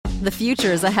The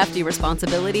future is a hefty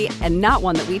responsibility and not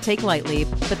one that we take lightly.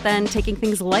 But then taking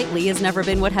things lightly has never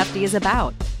been what Hefty is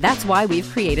about. That's why we've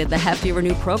created the Hefty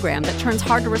Renew program that turns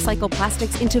hard-to-recycle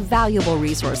plastics into valuable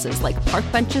resources like park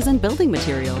benches and building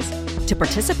materials. To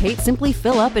participate, simply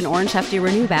fill up an orange Hefty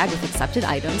Renew bag with accepted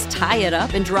items, tie it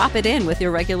up, and drop it in with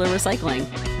your regular recycling.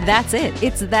 That's it.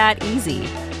 It's that easy.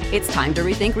 It's time to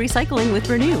rethink recycling with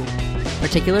Renew.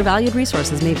 Particular valued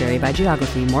resources may vary by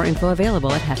geography. More info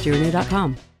available at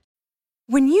heftyrenew.com.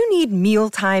 When you need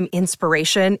mealtime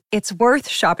inspiration, it's worth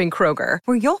shopping Kroger,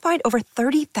 where you'll find over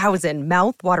 30,000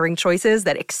 mouth-watering choices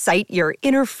that excite your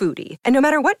inner foodie. And no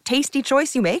matter what tasty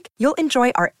choice you make, you'll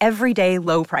enjoy our everyday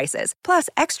low prices, plus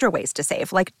extra ways to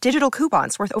save, like digital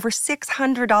coupons worth over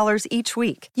 $600 each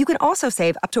week. You can also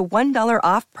save up to $1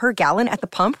 off per gallon at the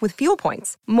pump with fuel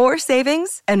points. More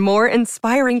savings and more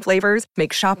inspiring flavors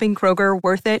make shopping Kroger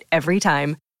worth it every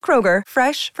time. Kroger,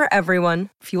 fresh for everyone.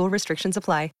 Fuel restrictions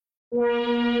apply.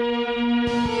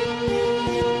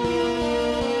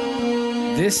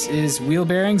 This is Wheel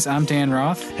Bearings. I'm Dan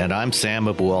Roth. And I'm Sam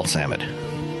Abuel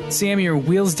Samad. Sam, your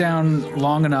wheels down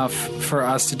long enough for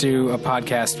us to do a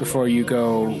podcast before you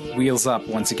go wheels up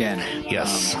once again.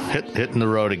 Yes, hitting the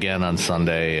road again on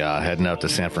Sunday, heading out to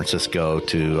San Francisco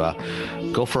to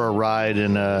go for a ride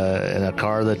in a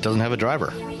car that doesn't have a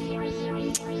driver.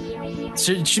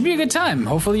 Should be a good time.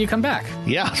 Hopefully you come back.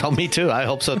 Yeah, me too. I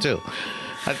hope so too.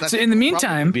 So in the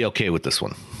meantime, be okay with this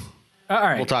one. All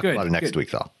right, we'll talk about it next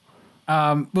week, though.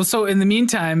 So in the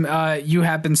meantime, you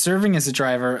have been serving as a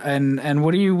driver, and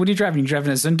what are you driving? You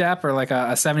driving a Zundap or like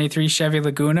a 73 Chevy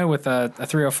Laguna with a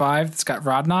 305 that's got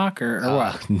rod knock or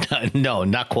what? No,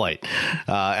 not quite.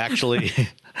 Actually,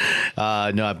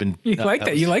 no, I've been. You like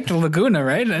that? You like the Laguna,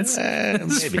 right? That's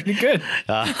pretty good.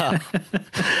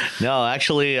 No,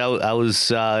 actually, I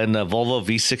was in the Volvo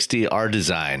V60 R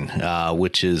Design,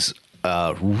 which is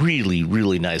really,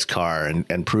 really nice car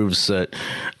and proves that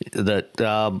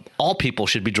all people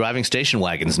should be driving station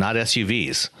wagons, not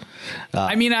SUVs.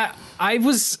 I mean, I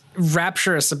was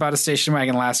rapturous about a station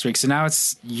wagon last week, so now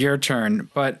it's your turn.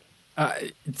 But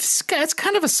it's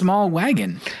kind of a small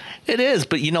wagon. It is,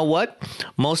 but you know what?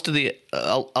 Most of a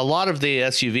lot of the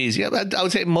SUVs, I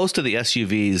would say most of the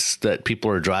SUVs that people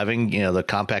are driving, the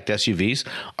compact SUVs,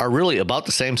 are really about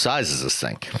the same size as this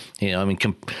thing. I mean,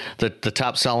 the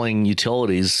top selling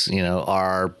utilities,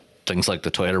 are things like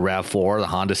the Toyota RAV4, the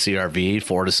Honda CR-V,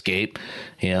 Ford Escape,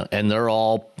 and they're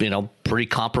all, pretty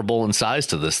comparable in size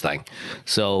to this thing.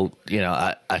 So,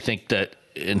 I think that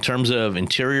in terms of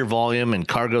interior volume and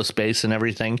cargo space and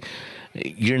everything,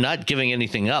 you're not giving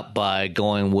anything up by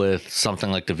going with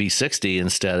something like the V60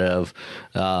 instead of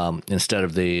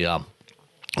the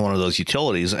one of those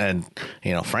utilities. And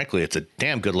frankly, it's a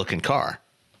damn good looking car.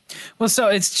 Well, so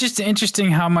it's just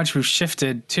interesting how much we've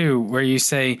shifted too, where you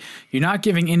say you're not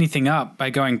giving anything up by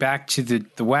going back to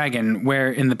the wagon,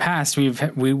 where in the past we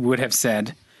would have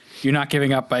said you're not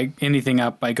giving up by anything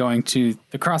up by going to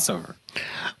the crossover.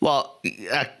 Well,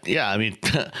 yeah, I mean,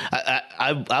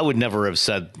 I would never have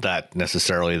said that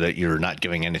necessarily, that you're not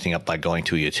giving anything up by going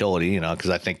to a utility, because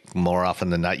I think more often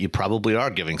than not, you probably are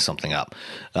giving something up.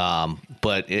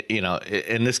 But,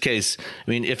 in this case, I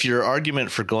mean, if your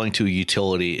argument for going to a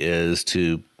utility is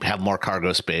to have more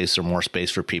cargo space or more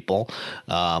space for people,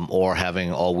 or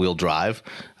having all-wheel drive,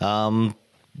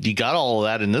 you got all of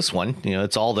that in this one.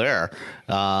 It's all there.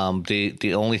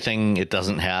 The only thing it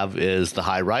doesn't have is the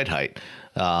high ride height,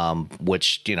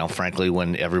 which, frankly,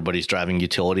 when everybody's driving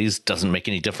utilities, doesn't make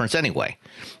any difference anyway.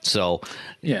 So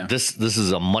yeah, this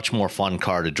is a much more fun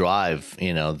car to drive,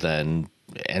 than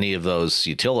any of those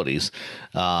utilities.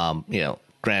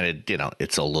 Granted,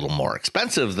 it's a little more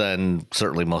expensive than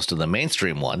certainly most of the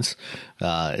mainstream ones.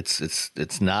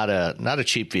 It's not a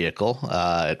cheap vehicle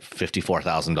at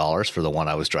 $54,000 for the one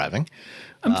I was driving.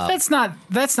 That's not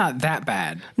that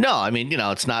bad. No, I mean,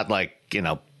 it's not like,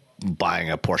 buying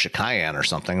a Porsche Cayenne or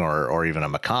something, or even a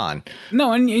Macan.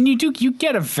 No, and you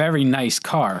get a very nice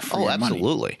car for your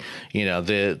absolutely.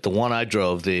 Money. The one I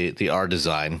drove, the R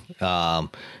Design,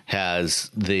 has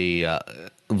the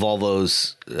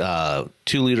Volvo's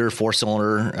 2-liter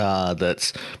 4-cylinder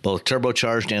that's both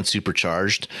turbocharged and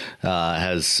supercharged.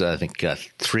 Has, I think,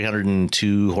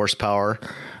 302 horsepower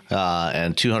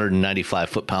and 295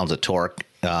 foot-pounds of torque.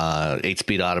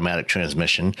 8-speed automatic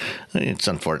transmission. It's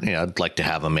unfortunate. I'd like to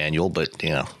have a manual, but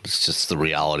it's just the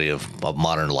reality of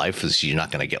modern life is you're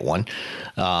not going to get one.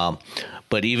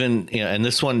 But even and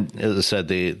this one, as I said,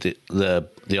 the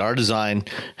R Design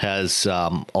has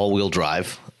all-wheel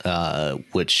drive.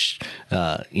 which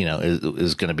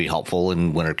is going to be helpful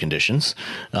in winter conditions.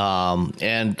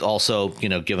 And also,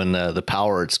 given the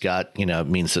power it's got, it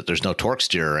means that there's no torque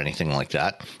steer or anything like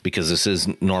that, because this is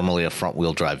normally a front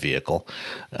wheel drive vehicle.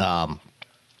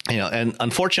 And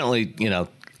unfortunately,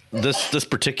 this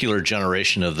particular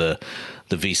generation of the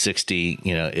V60,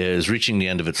 is reaching the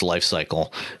end of its life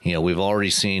cycle. We've already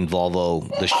seen Volvo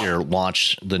this year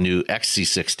launch the new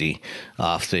XC60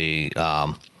 off the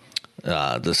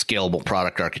scalable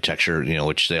product architecture,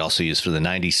 which they also use for the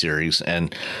 90 series.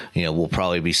 And, we'll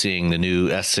probably be seeing the new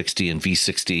S60 and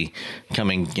V60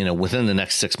 coming, within the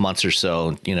next 6 months or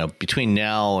so. Between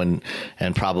now and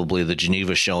probably the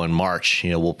Geneva show in March,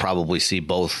 we'll probably see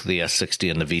both the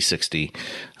S60 and the V60.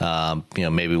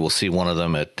 Maybe we'll see one of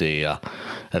them at the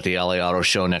LA Auto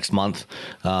Show next month,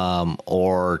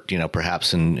 or,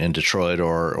 perhaps in Detroit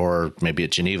or maybe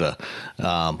at Geneva.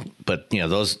 But,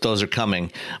 those are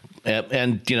coming.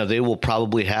 And, they will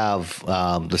probably have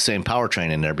the same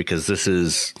powertrain in there, because this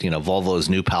is, Volvo's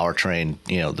new powertrain,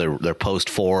 their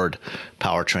post-Ford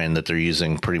powertrain that they're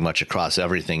using pretty much across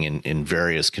everything in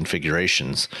various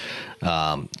configurations.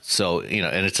 So,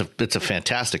 and it's a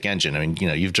fantastic engine. I mean,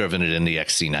 you've driven it in the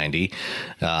XC90.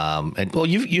 And, well,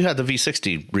 you had the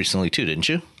V60 recently too, didn't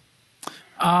you?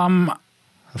 A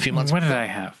few months What ago. did I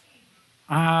have?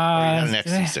 Or you had an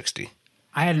XC60.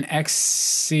 I had an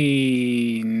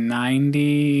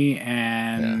XC90,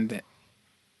 and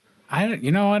I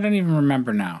don't even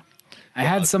remember now. I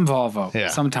had some Volvo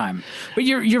sometime, but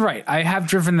you're right. I have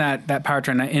driven that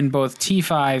powertrain in both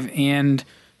T5 and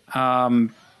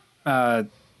the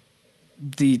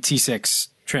T6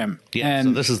 trim. Yeah, and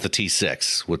so this is the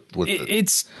T6 with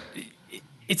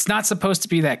it's not supposed to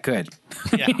be that good.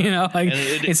 Yeah. And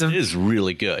it is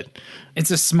really good.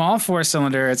 It's a small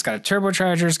 4-cylinder. It's got a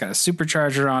turbocharger. It's got a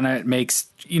supercharger on it. It makes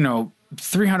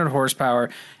 300 horsepower,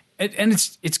 and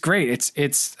it's great.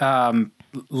 It's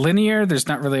linear. There's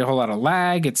not really a whole lot of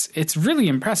lag. It's really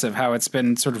impressive how it's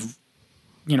been sort of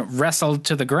wrestled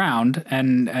to the ground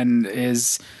and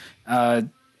is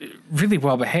really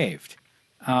well behaved.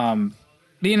 And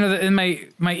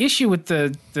my issue with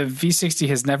the V60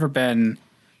 has never been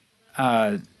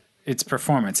its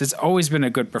performance. It's always been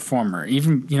a good performer,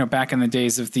 even back in the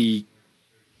days of the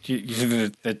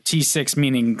T6,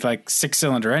 meaning like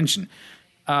 6-cylinder engine.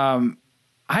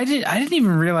 I didn't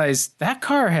even realize that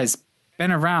car has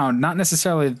been around. Not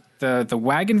necessarily the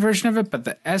wagon version of it, but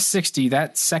the S60,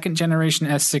 that second generation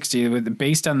S60,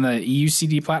 based on the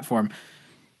EUCD platform.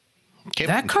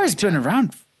 That car's been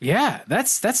around. Yeah,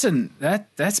 that's been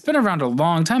around a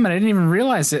long time, and I didn't even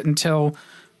realize it until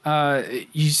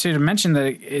you sort of mentioned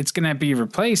that it's going to be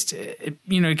replaced.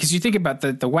 Because you think about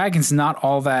the wagon's not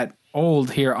all that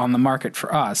old here on the market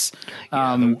for us.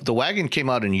 The wagon came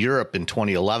out in Europe in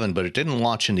 2011, but it didn't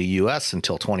launch in the U.S.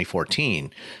 until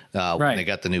 2014 when they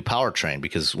got the new powertrain.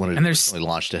 Because when it originally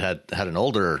launched, it had an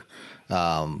older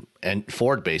and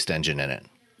Ford-based engine in it.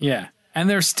 Yeah, and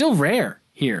they're still rare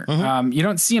here. Mm-hmm. You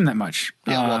don't see them that much.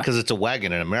 Yeah, because it's a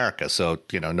wagon in America, so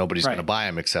nobody's going to buy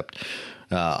them except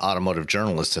automotive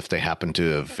journalists if they happen to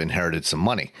have inherited some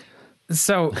money.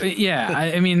 So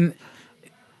I mean,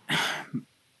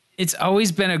 it's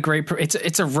always been a great.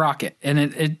 It's a rocket, and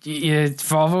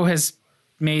Volvo has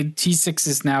made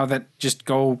T6s now that just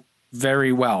go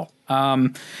very well.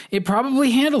 It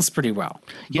probably handles pretty well.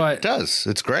 Yeah, but it does.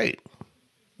 It's great.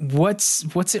 What's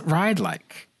it ride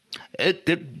like?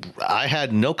 I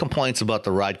had no complaints about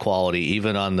the ride quality,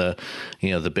 even on the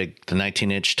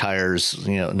 19-inch tires,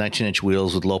 19-inch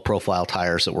wheels with low profile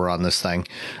tires that were on this thing.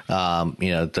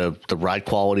 The ride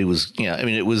quality was,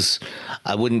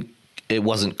 it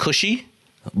wasn't cushy,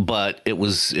 but it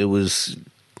was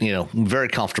very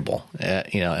comfortable,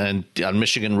 and on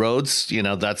Michigan roads,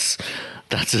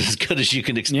 that's as good as you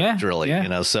can expect, really.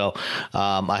 Yeah. So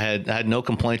I had no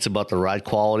complaints about the ride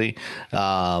quality,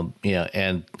 and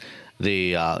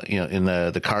the in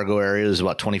the cargo area, there's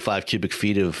about 25 cubic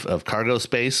feet of cargo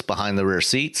space behind the rear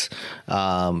seats,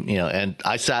 and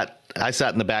I sat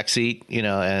in the back seat,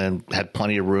 and had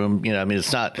plenty of room.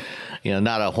 It's not,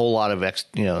 not a whole lot of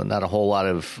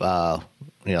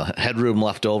headroom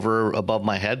left over above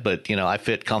my head, but I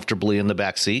fit comfortably in the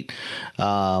back seat.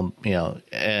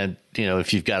 And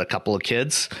if you've got a couple of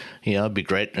kids, it'd be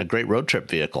a great road trip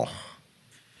vehicle.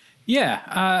 Yeah,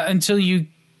 until you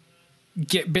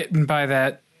get bitten by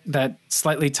that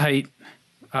slightly tight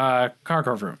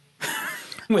cargo room.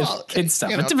 With kid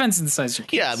stuff. It depends on the size of your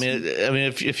kids. Yeah, I mean,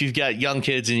 if you've got young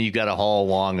kids and you've got to haul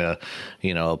along a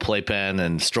playpen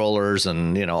and strollers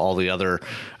and all the other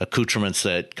accoutrements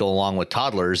that go along with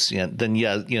toddlers, then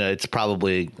it's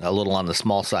probably a little on the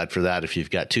small side for that if you've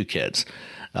got two kids.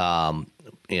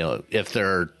 If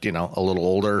they're, a little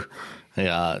older,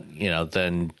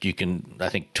 then you can, I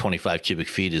think 25 cubic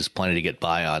feet is plenty to get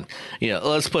by on.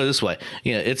 Let's put it this way.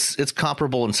 It's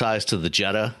comparable in size to the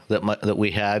Jetta that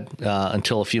we had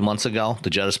until a few months ago, the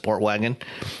Jetta Sport Wagon.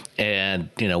 And,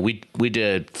 we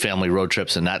did family road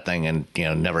trips in that thing and,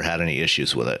 never had any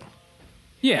issues with it.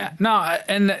 Yeah, no,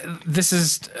 and this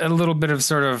is a little bit of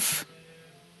sort of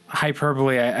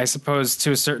hyperbole, I suppose,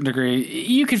 to a certain degree.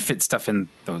 You could fit stuff in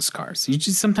those cars.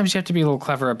 Sometimes you have to be a little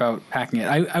clever about packing it.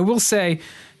 I will say,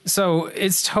 so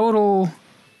its total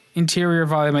interior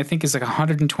volume, I think, is like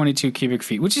 122 cubic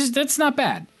feet, that's not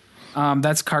bad.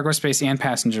 That's cargo space and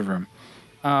passenger room.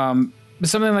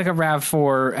 Something like a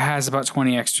RAV4 has about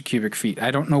 20 extra cubic feet. I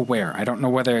don't know where. I don't know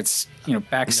whether it's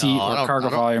back seat or cargo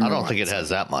volume. I don't think it has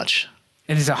that much.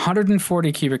 It is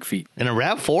 140 cubic feet. In a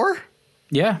RAV4?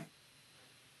 Yeah.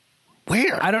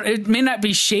 Where? It may not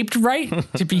be shaped right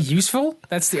to be useful.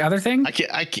 That's the other thing.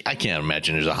 I can't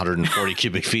imagine there's 140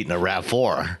 cubic feet in a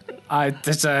RAV4. I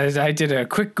did a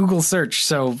quick Google search,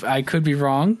 so I could be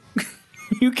wrong.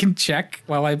 You can check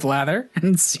while I blather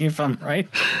and see if I'm right.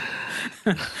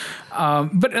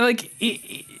 But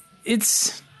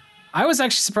it's. I was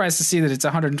actually surprised to see that it's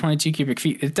 122 cubic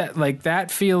feet. That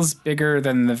feels bigger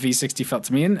than the V60 felt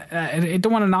to me, and I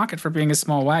don't want to knock it for being a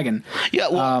small wagon. Yeah,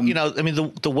 well,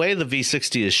 the way the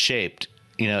V60 is shaped,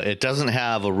 it doesn't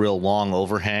have a real long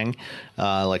overhang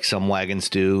like some wagons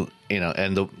do.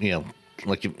 And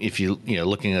like if you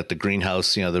looking at the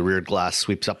greenhouse, the rear glass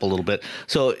sweeps up a little bit,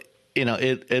 so.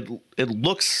 It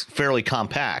looks fairly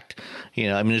compact.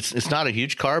 It's not a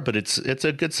huge car, but it's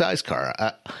a good size car.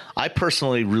 I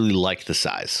personally really like the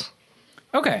size.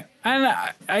 Okay, and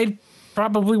I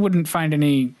probably wouldn't find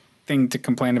anything to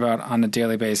complain about on a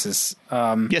daily basis.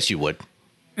 Yes, you would.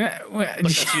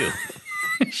 That's you.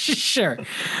 Sure.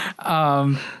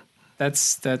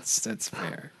 That's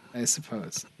fair, I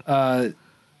suppose. So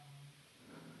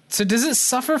does it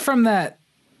suffer from that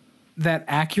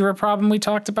Acura problem we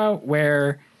talked about,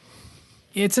 where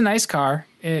it's a nice car,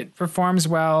 it performs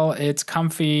well, it's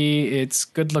comfy, it's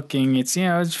good looking, it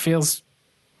feels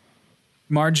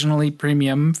marginally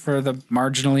premium for the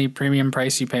marginally premium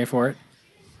price you pay for it.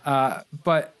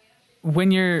 But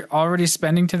when you're already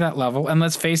spending to that level, and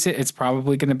let's face it, it's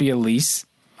probably going to be a lease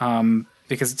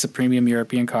because it's a premium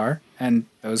European car, and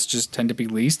those just tend to be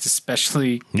leased,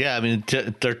 especially. Yeah,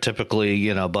 they're typically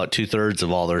about 2/3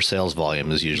 of all their sales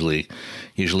volume is usually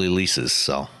leases.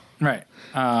 So right.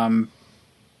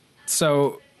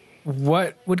 So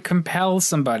what would compel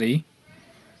somebody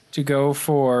to go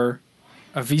for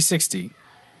a V60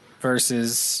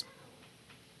 versus,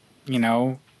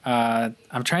 I'm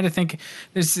trying to think.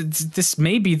 This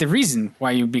may be the reason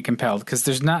why you'd be compelled, because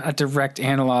there's not a direct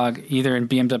analog either in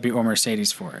BMW or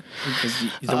Mercedes for it, because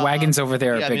the wagons over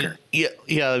there are bigger.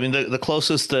 The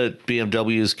closest that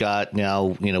BMW's got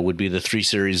now, would be the 3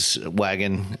 Series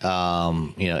wagon.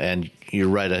 And you're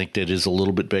right. I think that is a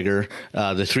little bit bigger.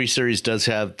 The 3 Series does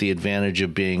have the advantage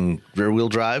of being rear-wheel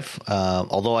drive,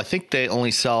 although I think they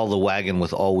only sell the wagon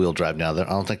with all-wheel drive now. I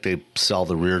don't think they sell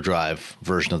the rear-drive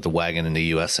version of the wagon in the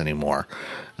U.S. anymore.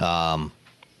 And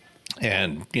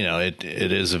it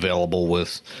is available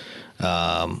with,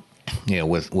 no,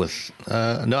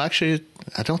 actually,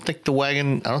 I don't think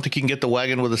you can get the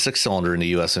wagon with a 6-cylinder in the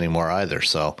U.S. anymore either.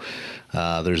 So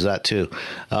there's that too.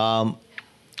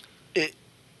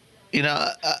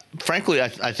 Frankly,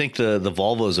 I think the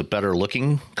Volvo is a better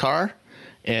looking car,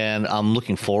 and I'm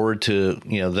looking forward to,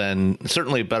 then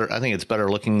certainly better. I think it's better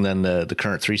looking than the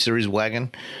current 3 Series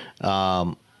wagon.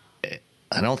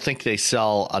 I don't think they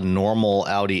sell a normal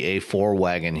Audi A4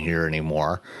 wagon here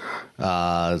anymore.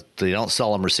 They don't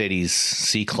sell a Mercedes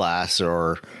C-Class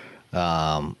or,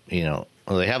 well,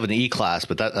 they have an E-Class,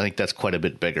 but I think that's quite a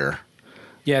bit bigger.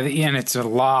 Yeah, and it's a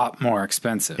lot more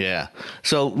expensive. Yeah,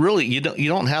 so really, you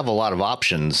don't have a lot of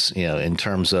options, in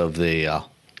terms of the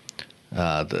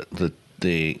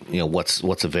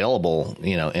what's available,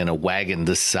 in a wagon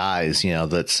this size,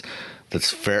 that's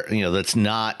fair, that's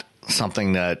not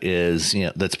something that is,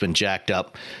 that's been jacked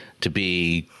up to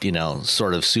be,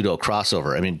 sort of pseudo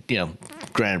crossover.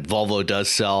 Granted, Volvo does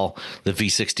sell the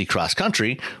V60 Cross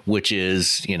Country, which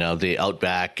is, the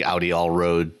Outback Audi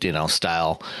all-road,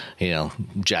 style,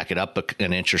 jack it up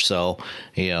an inch or so,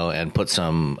 and put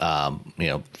some,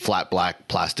 flat black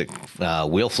plastic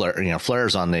wheel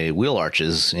flares on the wheel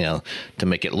arches, to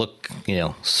make it look,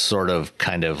 sort of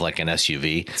kind of like an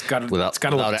SUV. It's got to look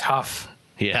tough.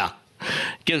 Yeah.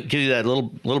 Give you that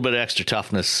little bit of extra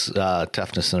toughness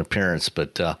and appearance,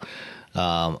 but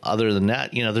other than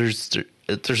that,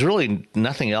 there's really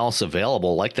nothing else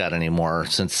available like that anymore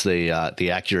since the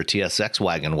Acura TSX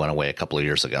wagon went away a couple of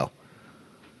years ago.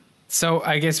 So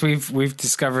I guess we've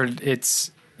discovered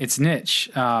its niche,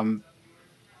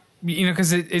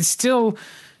 because it's still,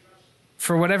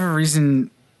 for whatever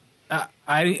reason,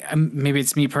 maybe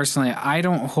it's me personally, I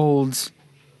don't hold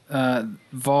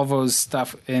Volvo's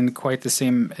stuff in quite the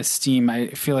same esteem. I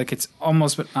feel like it's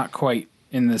almost, but not quite,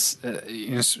 in this,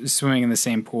 swimming in the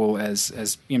same pool as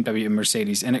BMW and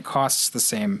Mercedes, and it costs the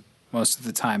same most of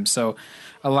the time. So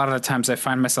a lot of the times I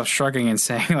find myself shrugging and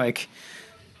saying, like,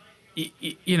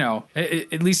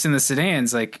 at least in the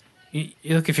sedans, like,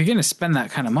 look, if you're going to spend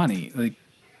that kind of money, like,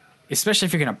 especially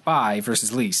if you're going to buy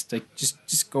versus lease, like,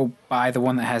 just go buy the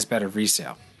one that has better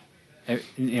resale.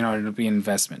 It'll be an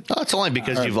investment. No, it's only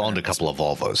because you've owned a couple of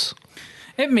Volvos.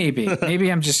 It may be.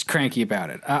 Maybe I'm just cranky about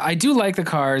it. I do like the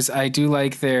cars. I do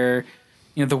like their,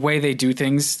 the way they do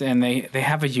things, and they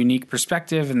have a unique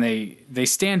perspective, and they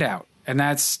stand out, and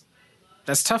that's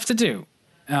tough to do.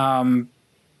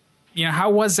 How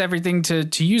was everything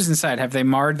to use inside? Have they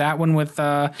marred that one with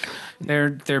their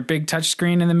big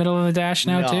touchscreen in the middle of the dash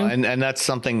now too? And that's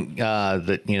something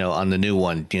that on the new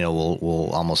one, we'll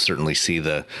almost certainly see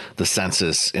the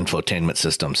Sensus infotainment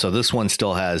system. So this one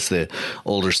still has the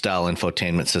older style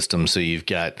infotainment system. So you've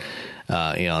got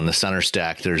on the center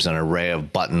stack, there's an array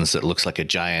of buttons that looks like a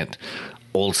giant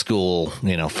old school,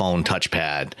 phone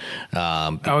touchpad.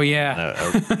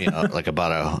 Like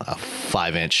about a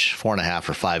 4.5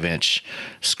 or 5 inch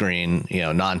screen,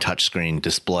 non-touch screen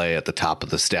display at the top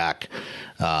of the stack.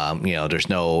 There's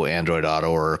no Android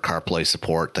Auto or CarPlay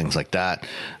support, things like that.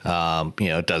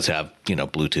 It does have,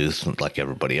 Bluetooth like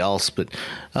everybody else, but,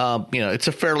 it's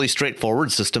a fairly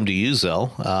straightforward system to use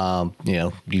though.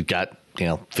 You've got,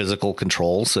 physical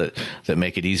controls that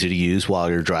make it easy to use while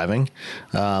you're driving.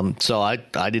 So I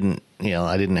didn't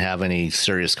have any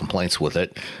serious complaints with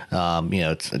it.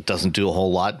 It doesn't do a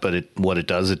whole lot, but it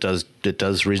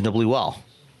does reasonably well.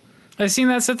 I think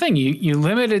that's the thing. You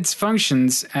limit its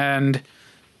functions, and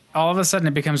all of a sudden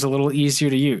it becomes a little easier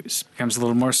to use, becomes a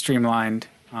little more streamlined.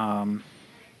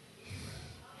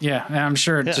 Yeah, and I'm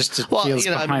sure it just feels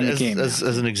behind the game. As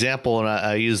an example, and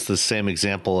I used the same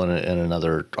example in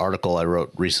another article I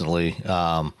wrote recently.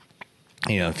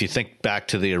 If you think back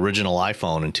to the original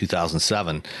iPhone in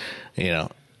 2007,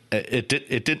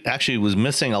 it actually was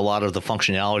missing a lot of the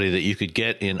functionality that you could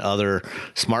get in other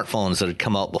smartphones that had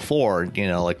come out before.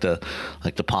 Like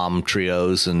the Palm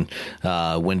Trios and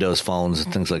Windows phones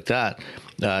and things like that.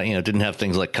 Didn't have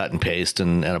things like cut and paste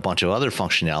and a bunch of other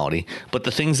functionality, but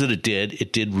the things that it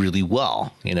did really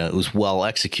well. It was well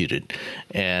executed.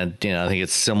 And, I think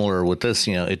it's similar with this.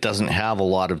 It doesn't have a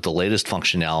lot of the latest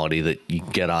functionality that you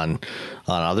get on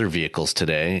other vehicles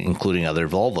today, including other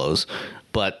Volvos.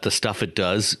 But the stuff it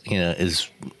does, has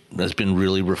been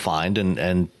really refined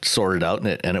and sorted out,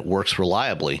 and it works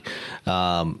reliably.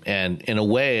 And in a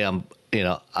way, I'm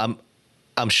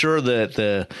sure that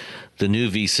the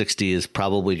new V60 is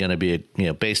probably going to be,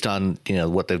 based on,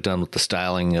 what they've done with the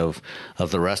styling of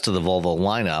the rest of the Volvo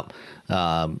lineup,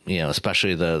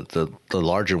 especially the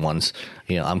larger ones.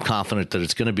 I'm confident that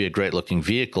it's going to be a great looking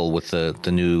vehicle with the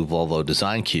new Volvo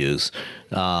design cues.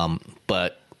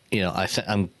 But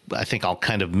I think I'll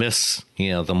kind of miss,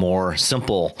 the more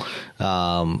simple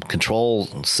control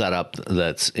setup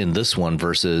that's in this one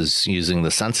versus using the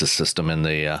Sensus system in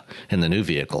the new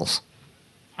vehicles.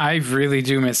 I really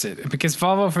do miss it because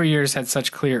Volvo for years had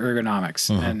such clear ergonomics,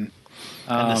 and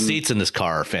the seats in this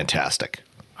car are fantastic.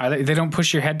 They don't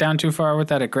push your head down too far with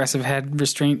that aggressive head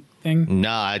restraint thing.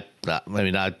 No,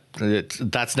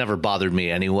 that's never bothered me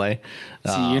anyway.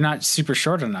 See, you're not super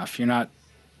short enough. You're not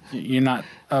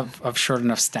of short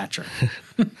enough stature.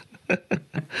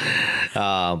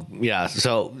 So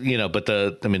but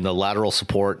the lateral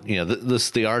support,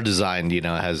 the R design,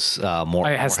 has more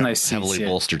nice heavily seats,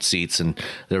 bolstered seats, and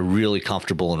they're really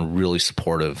comfortable and really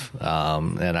supportive.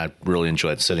 And I really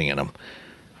enjoyed sitting in them.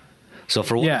 So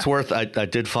for what it's worth, I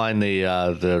did find the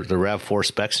RAV4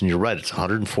 specs, and you're right, it's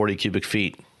 140 cubic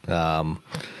feet. I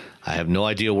have no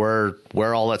idea where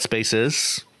all that space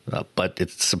is, but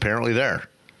it's apparently there.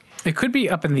 It could be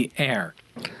up in the air.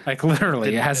 Like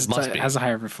literally, it has a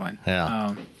higher roofline.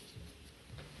 Yeah.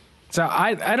 So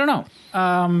I don't know.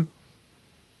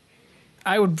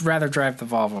 I would rather drive the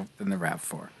Volvo than the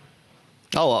RAV4.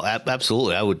 Oh, well,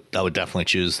 absolutely. I would definitely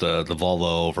choose the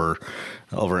Volvo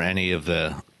over any of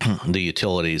the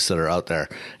utilities that are out there.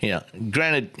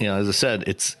 Granted, as I said,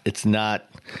 it's not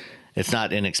it's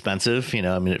not inexpensive.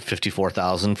 I mean, at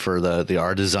 $54,000 for the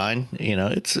R design,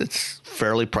 it's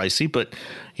fairly pricey, but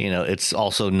it's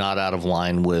also not out of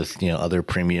line with other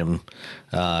premium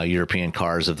European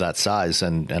cars of that size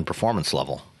and performance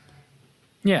level.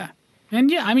 Yeah. And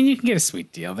yeah, I mean, you can get a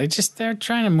sweet deal. They're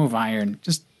trying to move iron.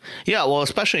 Yeah, well,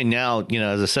 especially now,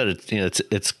 as I said,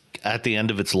 it's at the end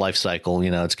of its life cycle.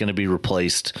 It's going to be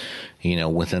replaced,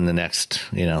 within the next,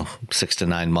 6 to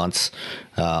 9 months.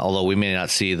 Although we may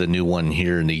not see the new one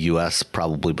here in the U.S.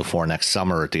 probably before next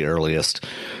summer at the earliest,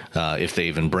 if they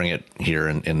even bring it here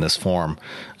in this form.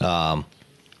 So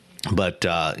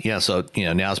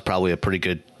now's probably a pretty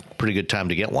good time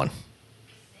to get one.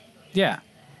 Yeah,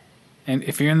 and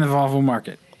if you're in the Volvo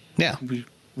market, yeah,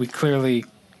 we clearly.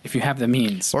 If you have the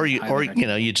means, or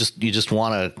you just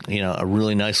want a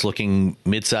really nice looking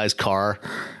mid-sized car,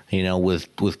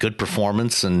 with good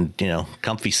performance and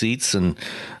comfy seats and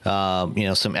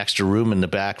some extra room in the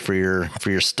back for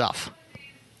your stuff.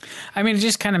 I mean, it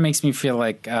just kind of makes me feel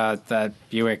like that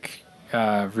Buick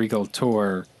Regal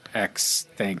Tour X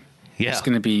thing. Yeah, it's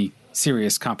going to be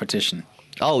serious competition.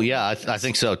 Oh yeah, I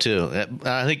think so too.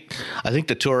 I think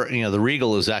the Tour, the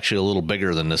Regal is actually a little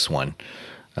bigger than this one.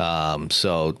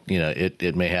 So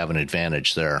it may have an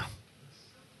advantage there.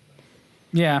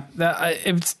 Yeah,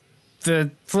 it's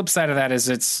the flip side of that is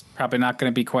it's probably not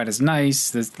going to be quite as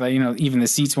nice. Even the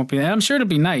seats won't be. I'm sure it'll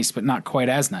be nice, but not quite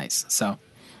as nice. So,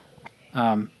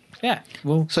 yeah,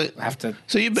 we'll have to.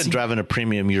 So you've been driving a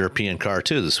premium European car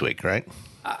too this week, right?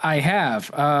 I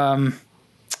have.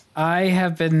 I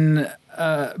have been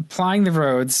plying the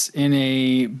roads in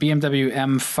a BMW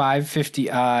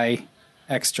M550i.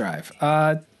 X-Drive.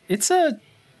 It's a,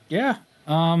 yeah.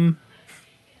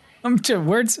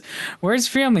 Where's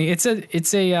family?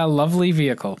 It's a lovely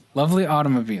vehicle, lovely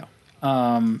automobile.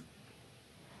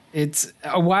 It's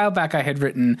a while back I had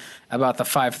written about the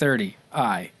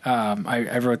 530i.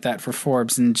 I wrote that for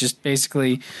Forbes, and just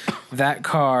basically that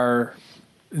car,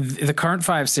 the current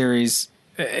 5 Series,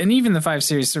 and even the 5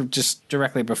 Series sort of just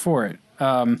directly before it,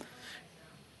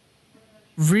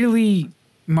 really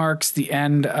marks the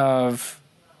end of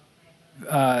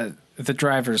the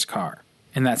driver's car,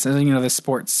 and that's the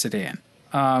sports sedan.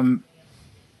 That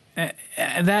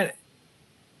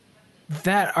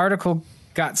article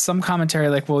got some commentary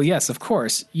like, well, yes, of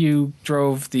course, you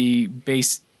drove the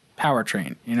base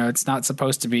powertrain. It's not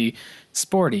supposed to be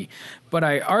sporty, but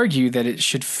I argue that it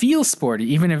should feel sporty,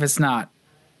 even if it's not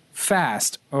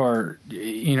fast or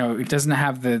it doesn't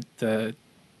have the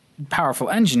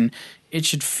powerful engine. It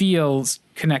should feel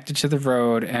connected to the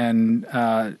road and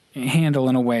handle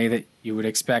in a way that you would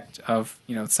expect of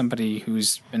somebody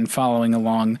who's been following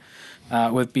along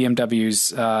with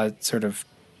BMW's sort of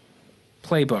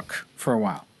playbook for a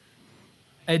while.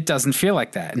 It doesn't feel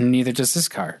like that, and neither does this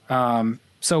car.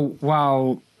 So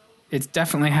while it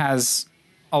definitely has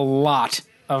a lot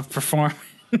of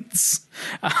performance,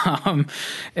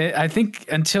 I think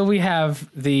until we have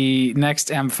the next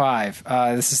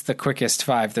M5, this is the quickest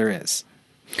 5 there is.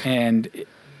 And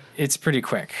it's pretty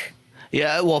quick.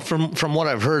 Yeah, well, from what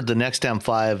I've heard, the next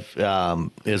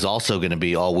M5 is also going to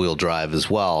be all-wheel drive as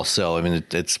well. So, I mean,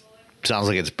 it sounds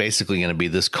like it's basically going to be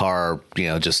this car,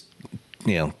 just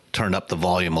turn up the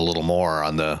volume a little more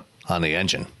on the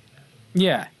engine.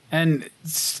 Yeah, and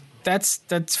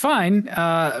that's fine.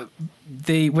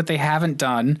 What they haven't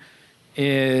done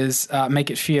is make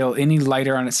it feel any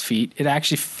lighter on its feet. It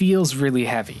actually feels really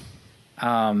heavy.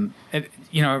 It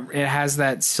has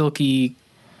that silky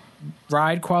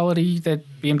ride quality that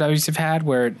BMWs have had,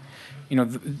 where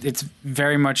it's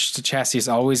very much, the chassis is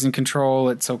always in control.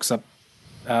 It soaks up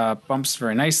bumps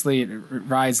very nicely. It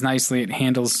rides nicely. It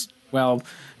handles well,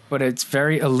 but it's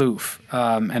very aloof.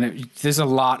 And there's a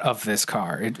lot of this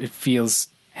car. It feels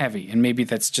heavy, and maybe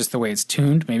that's just the way it's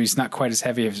tuned. Maybe it's not quite as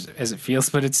heavy as it feels,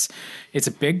 but it's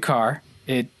a big car.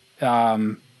 It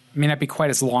may not be quite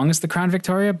as long as the Crown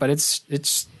Victoria, but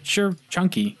it's sure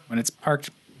chunky when it's parked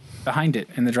behind it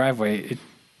in the driveway. It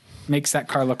makes that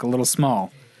car look a little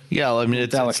small. Yeah, I mean,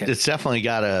 it's definitely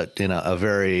got a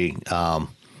very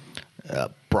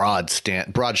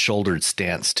broad-shouldered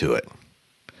stance to it.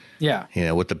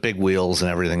 Yeah, with the big wheels and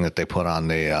everything that they put on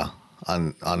the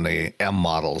M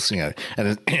models, and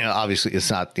obviously it's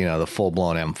not the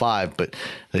full-blown M5, but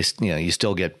you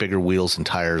still get bigger wheels and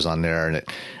tires on there, and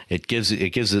it gives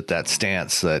it that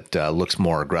stance that looks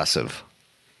more aggressive.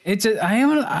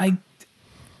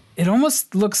 It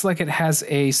almost looks like it has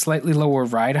a slightly lower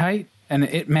ride height, and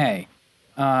it may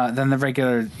than the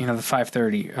regular the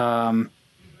 530.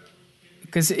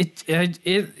 because it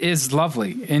is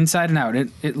lovely inside and out.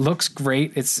 It looks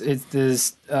great.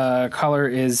 This color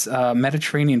is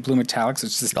Mediterranean blue metallics.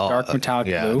 It's this dark metallic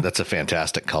blue. Yeah, that's a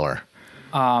fantastic color.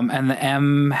 And the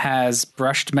M has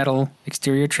brushed metal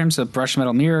exterior trim, so brushed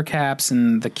metal mirror caps,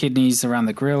 and the kidneys around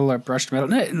the grille are brushed metal.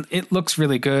 It looks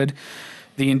really good.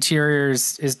 The interior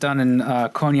is done in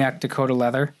cognac Dakota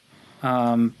leather.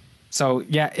 So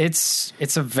yeah, it's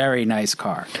a very nice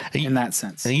car in that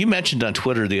sense. And you mentioned on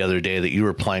Twitter the other day that you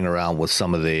were playing around with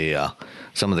some of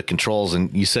the controls,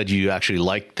 and you said you actually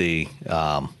liked the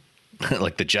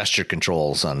like the gesture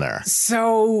controls on there.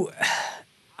 So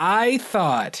I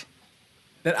thought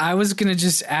that I was going to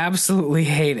just absolutely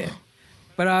hate it.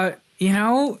 But,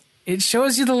 it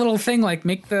shows you the little thing, like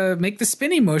make the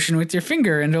spinning motion with your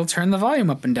finger and it'll turn the volume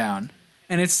up and down.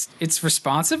 And it's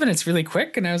responsive and it's really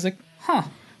quick. And I was like,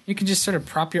 you can just sort of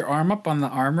prop your arm up on the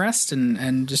armrest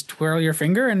and just twirl your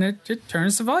finger and it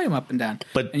turns the volume up and down.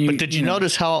 But did you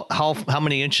notice how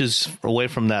many inches away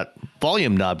from that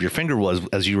volume knob your finger was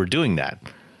as you were doing that?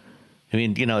 I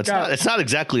mean, it's not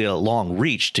exactly a long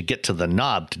reach to get to the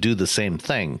knob to do the same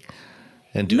thing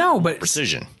and do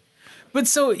precision. But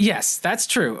so, yes, that's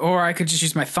true. Or I could just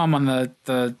use my thumb on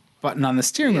the button on the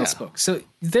steering wheel spoke. So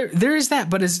there is that.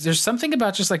 But there's something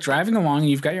about just like driving along and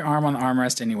you've got your arm on the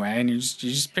armrest anyway, and you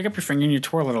just pick up your finger and you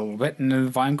twirl it a little bit and the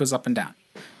volume goes up and down.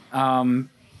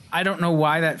 I don't know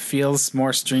why that feels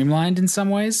more streamlined in some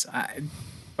ways.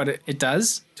 But it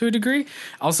does to a degree.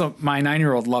 Also, my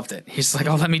 9-year-old loved it. He's like,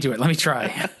 "Oh, let me do it. Let me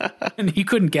try." And he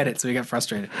couldn't get it, so he got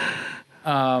frustrated.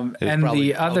 And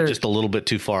the other just a little bit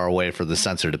too far away for the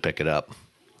sensor to pick it up.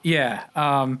 Yeah,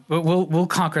 but we'll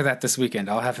conquer that this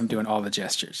weekend. I'll have him doing all the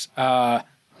gestures.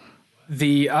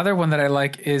 The other one that I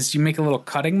like is you make a little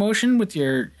cutting motion with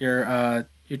your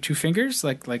two fingers,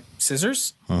 like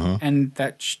scissors, and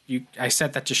that I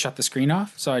set that to shut the screen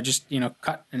off. So I just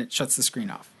cut and it shuts the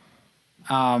screen off.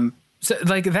 So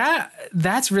like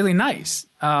that's really nice.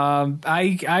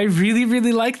 I really,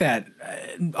 really like that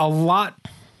a lot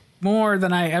more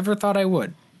than I ever thought I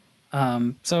would.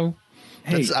 So,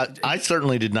 hey, I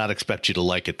certainly did not expect you to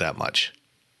like it that much.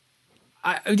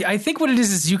 I think what it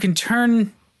is you can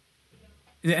turn,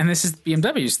 and this is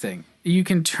BMW's thing, you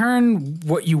can turn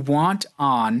what you want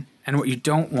on and what you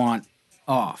don't want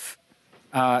off.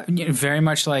 Very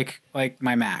much like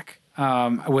my Mac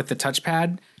with the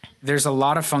touchpad. There's a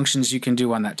lot of functions you can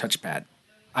do on that touchpad.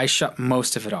 I shut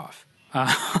most of it off.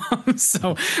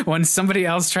 So when somebody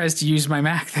else tries to use my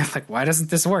Mac, they're like, why doesn't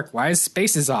this work? Why is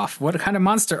spaces off? What kind of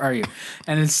monster are you?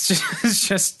 And it's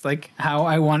just like how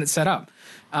I want it set up.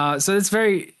 So it's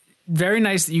very, very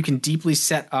nice that you can deeply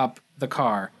set up the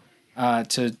car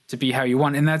to be how you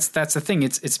want. And that's the thing.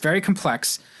 It's very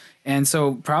complex. And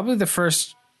so probably the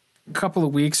first couple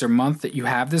of weeks or month that you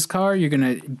have this car, you're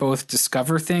going to both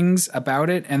discover things about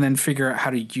it and then figure out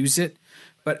how to use it.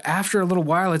 But after a little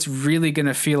while, it's really going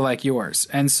to feel like yours.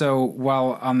 And so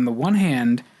while on the one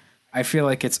hand, I feel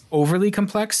like it's overly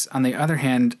complex, on the other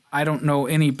hand, I don't know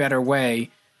any better way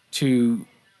to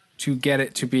get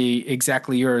it to be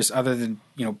exactly yours other than,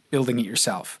 building it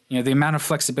yourself. The amount of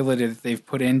flexibility that they've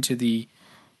put into the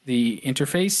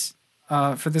interface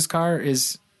for this car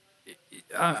is,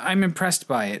 I'm impressed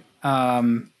by it.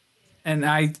 And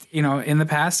I, in the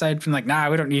past I'd been like, nah,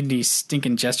 we don't need any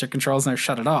stinking gesture controls, and I've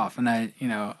shut it off. And I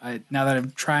now that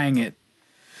I'm trying it,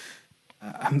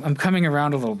 I'm coming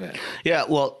around a little bit. Yeah.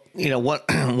 Well,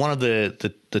 one of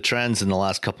the trends in the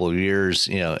last couple of years,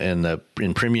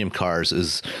 in premium cars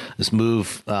is this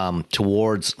move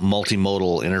towards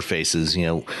multimodal interfaces,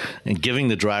 and giving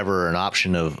the driver an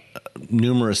option of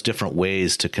numerous different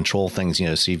ways to control things.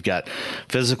 So you've got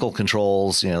physical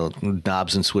controls,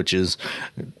 knobs and switches,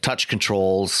 touch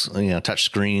controls, touch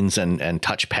screens and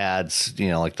touch pads,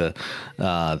 like the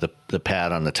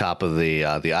pad on the top of the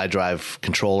iDrive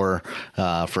controller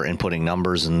for inputting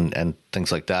numbers and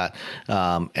things like that.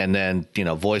 And then,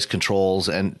 voice controls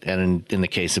and in the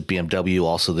case of BMW,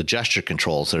 also the gesture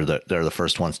controls. They're the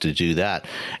first ones to do that.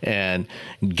 And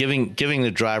giving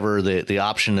the driver the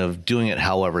option of doing it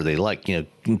however they like,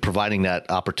 providing that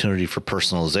opportunity for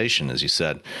personalization, as you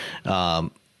said.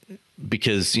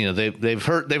 Because they've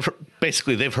heard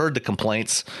the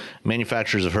complaints.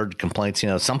 Manufacturers have heard the complaints.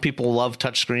 Some people love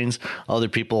touchscreens, other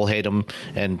people hate them,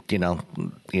 and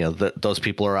those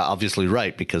people are obviously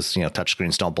right because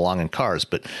touchscreens don't belong in cars.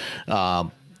 But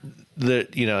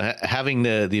having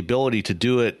the ability to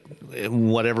do it in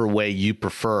whatever way you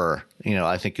prefer,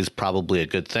 I think is probably a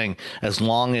good thing, as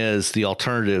long as the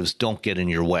alternatives don't get in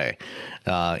your way.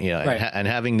 Right. And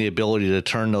having the ability to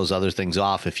turn those other things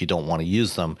off if you don't want to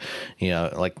use them,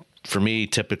 like for me,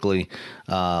 typically,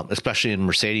 especially in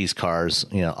Mercedes cars,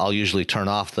 I'll usually turn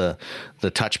off the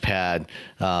touchpad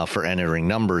for entering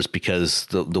numbers because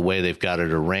the way they've got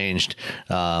it arranged,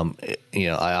 I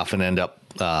often end up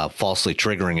falsely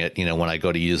triggering it, when I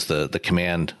go to use the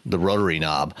command, the rotary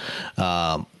knob.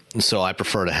 So I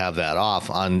prefer to have that off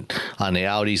on the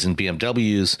Audis and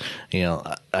BMWs.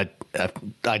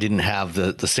 I didn't have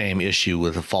the same issue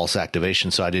with the false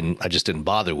activation, so I just didn't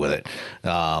bother with it.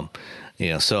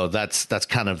 So that's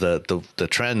kind of the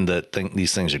trend that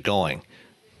these things are going.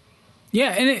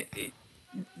 Yeah, and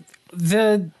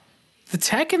the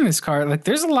tech in this car, like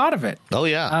there's a lot of it. Oh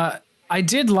yeah. I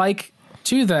did like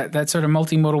too that sort of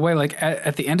multimodal way. Like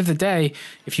at the end of the day,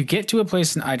 if you get to a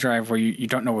place in iDrive where you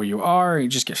don't know where you are, you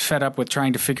just get fed up with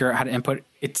trying to figure out how to input.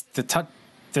 It's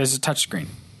there's a touch screen.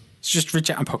 It's just reach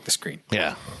out and poke the screen.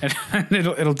 Yeah, and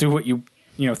it'll do what you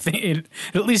think. It'll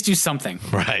at least do something.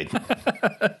 Right.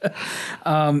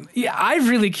 Yeah, I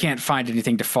really can't find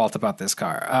anything to fault about this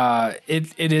car.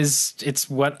 It's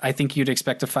what I think you'd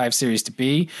expect a 5 Series to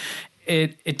be.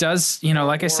 It does,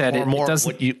 like I said, it does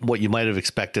what you might have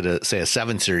expected a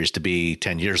 7 Series to be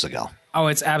 10 years ago. Oh,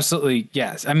 it's absolutely,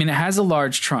 yes. I mean, it has a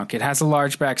large trunk. It has a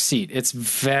large back seat. It's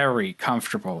very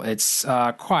comfortable. It's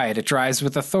quiet. It drives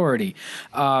with authority.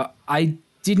 I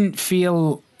didn't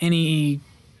feel any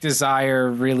desire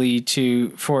really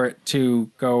for it to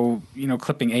go,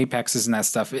 clipping apexes and that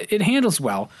stuff. It handles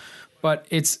well. But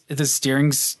the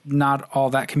steering's not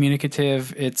all that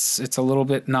communicative. It's a little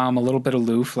bit numb, a little bit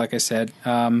aloof, like I said.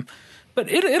 But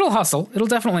it'll hustle. It'll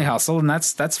definitely hustle, and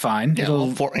that's fine. Yeah,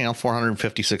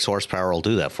 456 horsepower will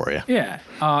do that for you. Yeah.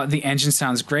 The engine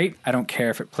sounds great. I don't care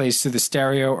if it plays through the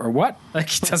stereo or what.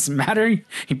 Like, it doesn't matter.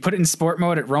 You put it in sport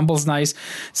mode, it rumbles nice.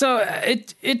 So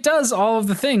it does all of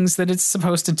the things that it's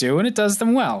supposed to do, and it does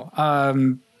them well.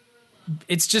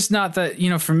 It's just not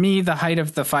for me, the height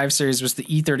of the 5 Series was the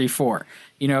E34.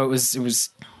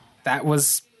 That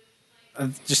was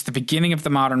just the beginning of the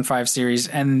modern 5 Series.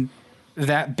 And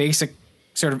that basic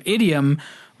sort of idiom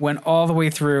went all the way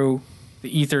through the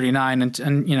E39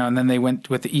 and then they went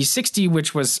with the E60,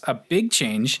 which was a big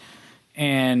change.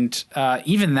 And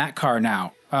even that car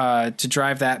now, to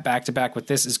drive that back to back with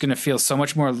this is going to feel so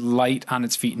much more light on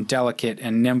its feet and delicate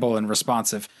and nimble and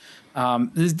responsive.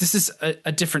 This is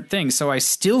a different thing. So I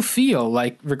still feel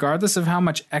like, regardless of how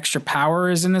much extra power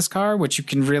is in this car, which you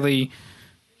can really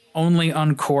only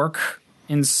uncork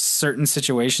in certain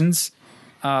situations,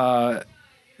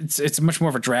 it's much more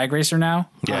of a drag racer now.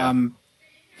 Yeah. And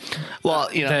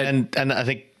I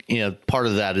think part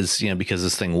of that is because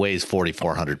this thing weighs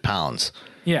 4,400 pounds.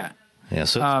 Yeah. Yeah,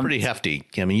 so it's pretty hefty.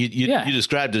 I mean, you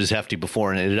described it as hefty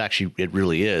before, and it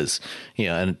really is.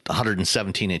 And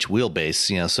 117-inch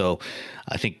wheelbase. So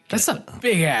I think that's a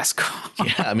big ass car.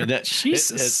 Yeah, I mean that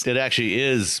Jesus, it actually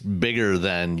is bigger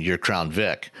than your Crown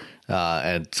Vic,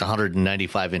 and it's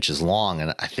 195 inches long,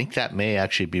 and I think that may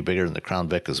actually be bigger than the Crown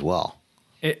Vic as well.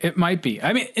 It might be.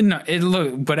 I mean,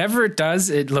 whatever it does,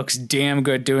 it looks damn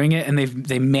good doing it, and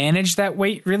they manage that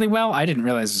weight really well. I didn't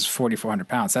realize it was 4,400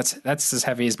 pounds. That's as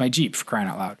heavy as my Jeep, for crying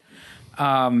out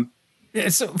loud.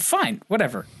 So fine,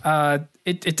 whatever.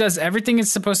 It does everything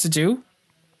it's supposed to do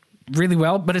really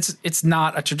well, but it's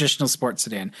not a traditional sports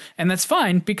sedan, and that's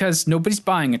fine because nobody's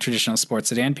buying a traditional sports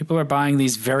sedan. People are buying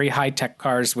these very high tech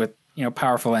cars with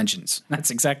powerful engines.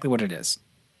 That's exactly what it is.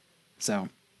 So.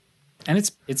 And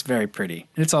it's very pretty.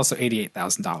 And it's also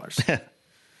 $88,000.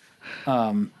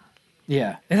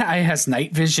 Yeah. It has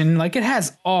night vision. Like, it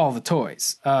has all the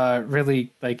toys.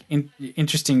 Really, like,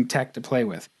 interesting tech to play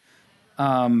with.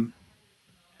 And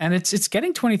it's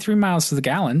getting 23 miles to the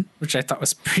gallon, which I thought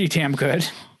was pretty damn good.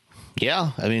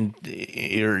 Yeah, I mean,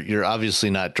 you're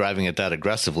obviously not driving it that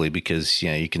aggressively because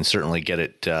you can certainly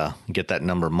get that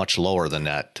number much lower than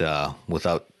that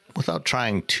without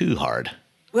trying too hard.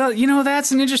 Well,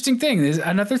 that's an interesting thing. There's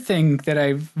another thing that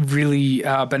I've really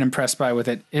been impressed by with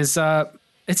it is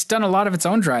it's done a lot of its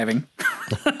own driving.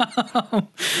 I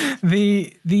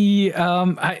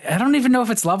don't even know if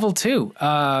it's level 2.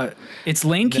 Its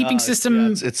lane keeping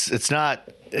system. Yeah,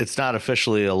 it's not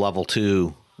officially a level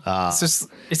 2.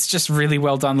 It's just really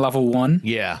well done level 1.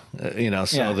 Yeah,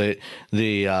 so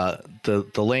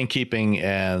the lane keeping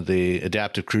and the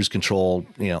adaptive cruise control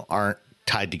aren't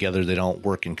tied together. They don't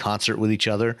work in concert with each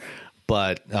other,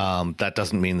 but that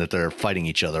doesn't mean that they're fighting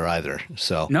each other either.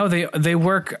 So no, they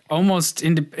work almost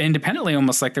independently,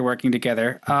 almost like they're working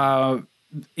together.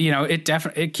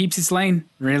 It keeps its lane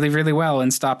really, really well in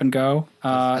stop and go.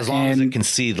 As long as it can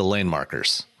see the lane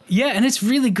markers. Yeah, and it's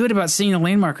really good about seeing the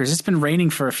lane markers. It's been raining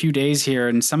for a few days here,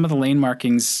 and some of the lane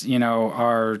markings,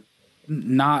 are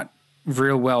not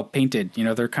real well painted.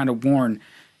 They're kind of worn.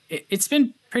 it's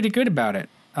been pretty good about it.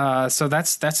 So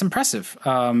that's impressive.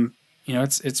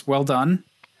 It's well done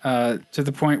to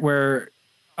the point where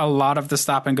a lot of the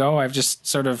stop and go, I've just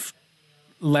sort of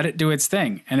let it do its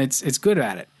thing, and it's good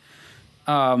at it.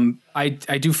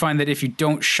 I do find that if you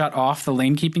don't shut off the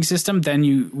lane keeping system, then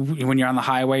when you're on the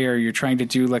highway or you're trying to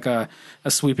do like a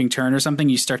sweeping turn or something,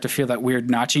 you start to feel that weird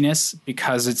notchiness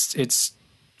because it's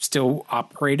still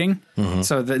operating. Mm-hmm.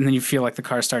 So then you feel like the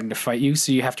car's starting to fight you.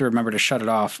 So you have to remember to shut it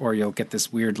off, or you'll get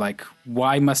this weird, like,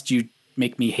 why must you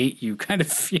make me hate you kind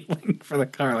of feeling for the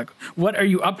car? Like, what are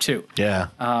you up to? Yeah.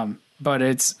 But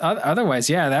it's otherwise,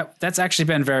 yeah, that's actually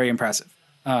been very impressive.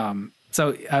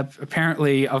 So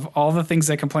apparently, of all the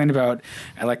things I complained about,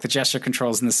 I like the gesture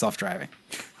controls and the self-driving.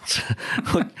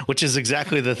 Which is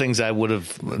exactly the things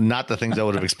not the things I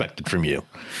would have expected from you.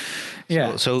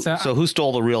 Yeah. So who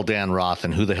stole the real Dan Roth,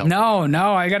 and who the hell?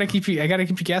 No, I gotta keep you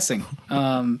guessing.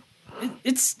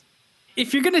 It's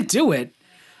if you're gonna do it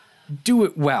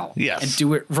well. Yes. And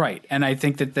do it right. And I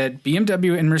think that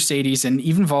BMW and Mercedes and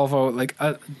even Volvo, like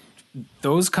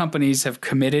those companies have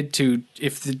committed to,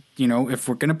 if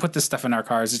we're gonna put this stuff in our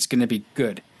cars, it's gonna be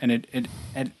good, and it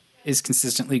is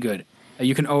consistently good.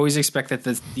 You can always expect that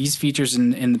these features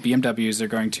in the BMWs are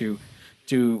going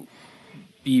to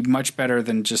be much better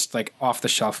than just like off the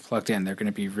shelf plugged in. They're going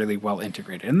to be really well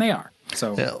integrated, and they are.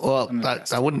 So, yeah, well,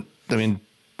 I wouldn't. I mean,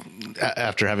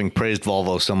 after having praised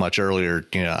Volvo so much earlier,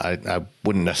 I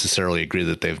wouldn't necessarily agree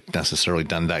that they've necessarily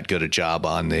done that good a job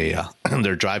on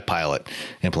their Drive Pilot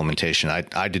implementation.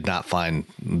 I did not find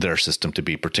their system to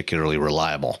be particularly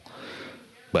reliable,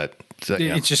 but.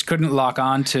 It just couldn't lock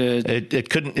on to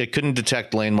it couldn't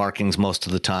detect lane markings most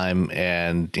of the time,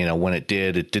 and when it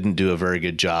did, it didn't do a very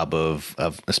good job of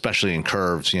especially in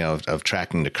curves, of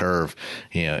tracking the curve.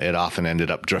 It often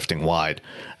ended up drifting wide,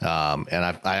 and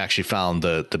I actually found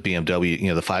the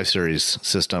BMW, the 5 Series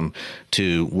system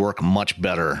to work much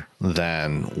better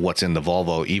than what's in the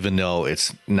Volvo, even though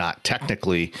it's not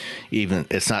technically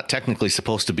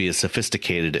supposed to be as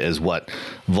sophisticated as what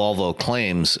Volvo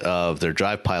claims of their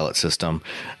Drive Pilot system.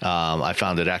 I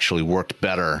found it actually worked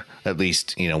better, at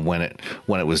least when it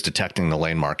was detecting the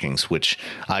lane markings, which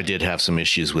I did have some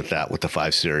issues with that with the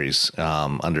 5 Series.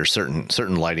 Under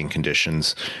certain lighting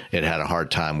conditions, it had a hard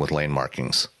time with lane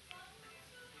markings.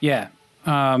 Yeah.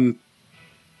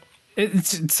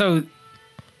 So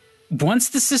once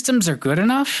the systems are good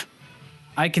enough,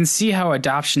 I can see how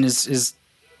adoption is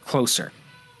closer.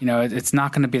 It's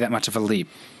not going to be that much of a leap.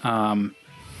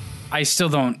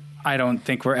 I don't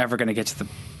think we're ever going to get to the.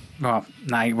 Well,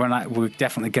 we're not. We're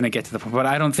definitely going to get to the point, but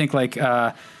I don't think like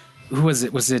who was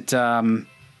it? Was it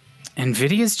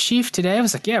NVIDIA's chief today? I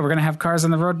was like, yeah, we're going to have cars on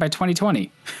the road by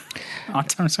 2020.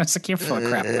 Autonomous. I was like, you're full of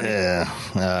crap.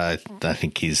 I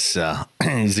think he's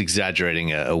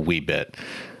exaggerating a wee bit.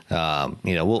 By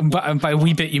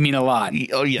wee bit you mean a lot.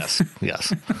 Oh yes.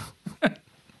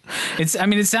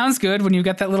 It sounds good when you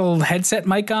got that little headset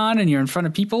mic on and you're in front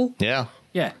of people. Yeah.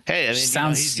 Yeah. Hey, he's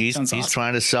awesome.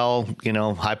 Trying to sell,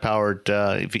 high-powered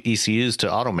ECUs to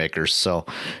automakers. So,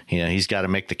 he's got to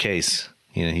make the case.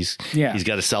 He's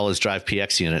got to sell his Drive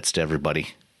PX units to everybody.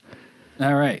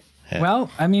 All right. Yeah. Well,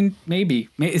 maybe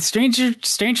stranger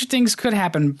things could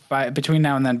happen between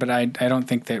now and then, but I don't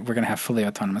think that we're going to have fully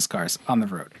autonomous cars on the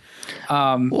road.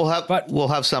 We'll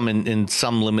have some in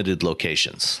some limited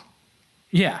locations.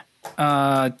 Yeah.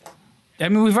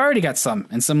 We've already got some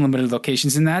in some limited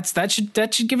locations, and that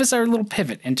should give us our little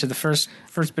pivot into the first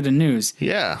bit of news.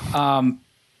 Yeah.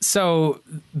 So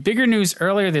bigger news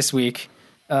earlier this week,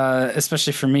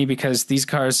 especially for me, because these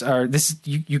cars are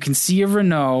you can see a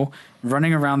Renault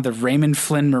running around the Raymond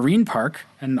Flynn Marine Park,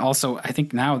 and also I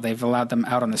think now they've allowed them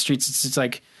out on the streets. It's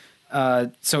like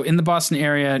so in the Boston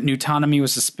area, Newtonomy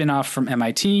was a spinoff from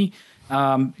MIT.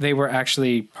 They were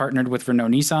actually partnered with Renault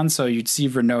Nissan, so you'd see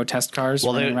Renault test cars.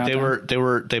 Well,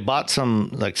 they bought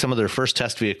some of their first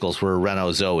test vehicles were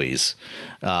Renault Zoes,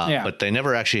 but they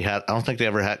never actually had. I don't think they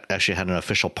ever actually had an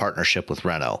official partnership with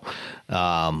Renault.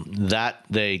 That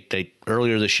they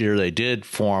earlier this year they did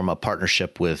form a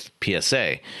partnership with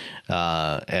PSA,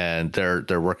 and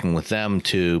they're working with them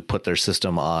to put their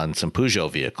system on some Peugeot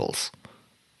vehicles.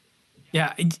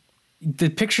 Yeah, the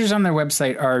pictures on their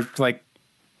website are like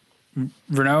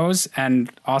Renaults and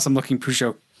awesome looking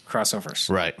Peugeot crossovers.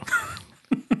 Right.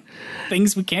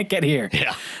 Things we can't get here.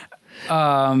 Yeah.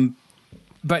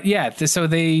 But yeah, so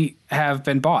they have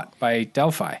been bought by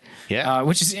Delphi. Yeah.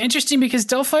 Which is interesting because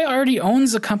Delphi already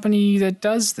owns a company that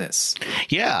does this.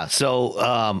 Yeah.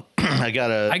 So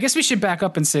I guess we should back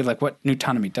up and say like what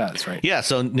Nutonomy does, right? Yeah.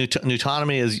 So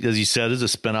Nutonomy, as you said, is a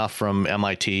spinoff from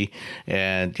MIT,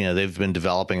 and they've been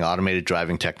developing automated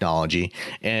driving technology.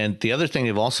 And the other thing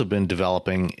they've also been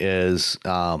developing is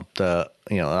an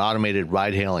automated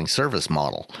ride-hailing service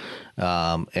model.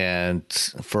 And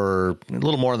for a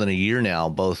little more than a year now,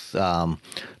 both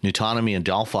Nutonomy and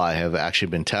Delphi have actually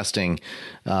been testing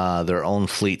their own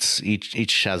fleets.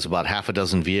 Each has about half a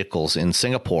dozen vehicles in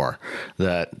Singapore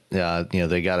that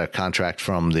they got a contract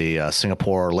from the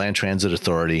Singapore Land Transit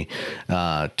Authority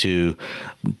to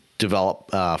develop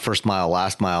first mile,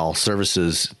 last mile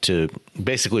services to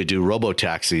basically do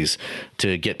robo-taxis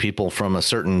to get people from a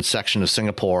certain section of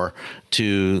Singapore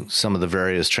to some of the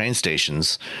various train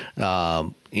stations,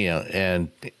 and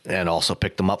also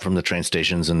pick them up from the train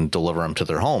stations and deliver them to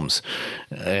their homes.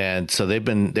 And so they've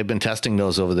been testing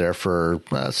those over there for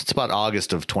since about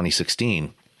August of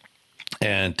 2016.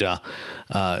 And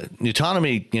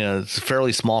Nutonomy, it's a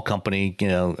fairly small company.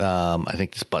 I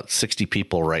think it's about 60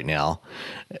 people right now,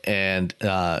 and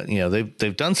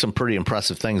they've done some pretty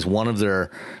impressive things. One of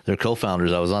their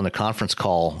co-founders, I was on the conference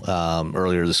call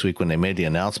earlier this week when they made the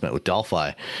announcement with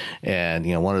Delphi, and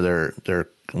one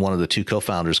of the two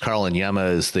co-founders, Carl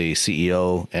Inyema, is the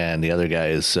CEO, and the other guy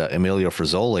is Emilio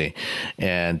Frizzoli.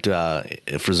 And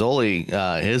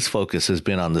Frizzoli, his focus has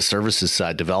been on the services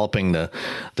side, developing the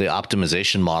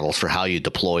optimization models for how you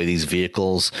deploy these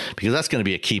vehicles, because that's going to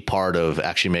be a key part of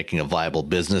actually making a viable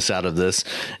business out of this,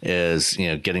 is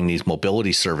getting these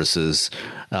mobility services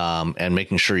and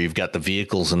making sure you've got the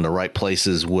vehicles in the right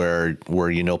places where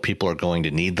people are going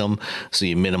to need them, so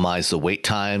you minimize the wait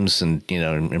times and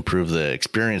improve the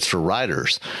experience for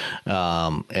riders,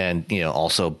 and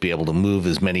also be able to move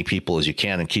as many people as you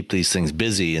can and keep these things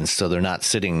busy, and so they're not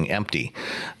sitting empty.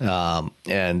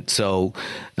 And so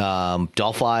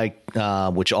Delphi,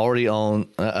 which already owned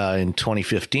in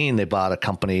 2015, they bought a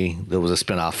company that was a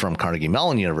spinoff from Carnegie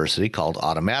Mellon University called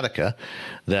Automatica,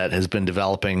 that has been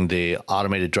developing the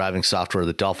automated driving software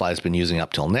that Delphi has been using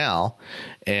up till now.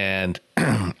 And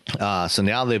so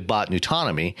now they've bought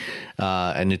Nutonomy,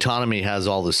 and Nutonomy has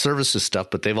all the services stuff,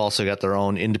 but they've also got their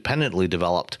own independently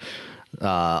developed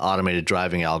automated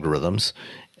driving algorithms.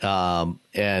 From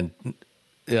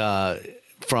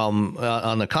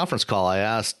on the conference call, I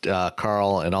asked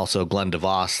Carl and also Glenn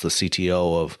DeVos, the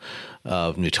CTO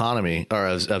of Nutonomy, or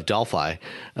of Delphi,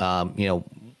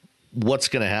 what's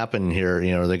going to happen here?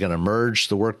 Are they going to merge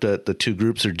the work that the two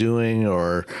groups are doing,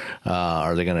 or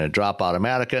are they going to drop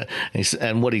Automatica?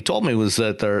 And what he told me was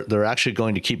that they're actually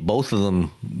going to keep both of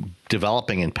them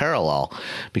developing in parallel,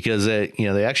 because they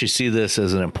actually see this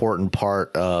as an important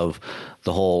part of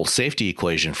the whole safety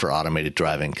equation for automated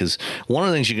driving. Because one of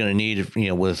the things you're going to need,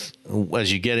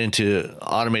 as you get into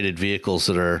automated vehicles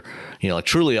that are,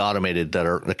 truly automated,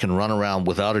 that can run around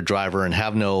without a driver and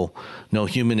have no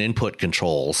human input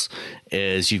controls,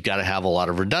 is you've got to have a lot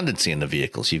of redundancy in the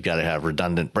vehicles. You've got to have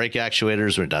redundant brake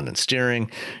actuators, redundant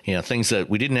steering, things that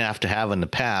we didn't have to have in the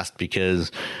past,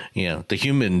 because, the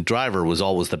human driver was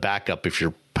always the backup if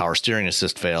your power steering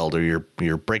assist failed or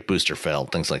your brake booster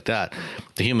failed, things like that.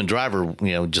 The human driver,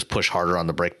 just push harder on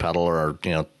the brake pedal, or,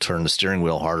 turn the steering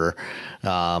wheel harder.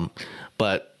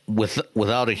 But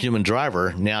without a human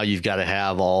driver, now you've got to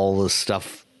have all this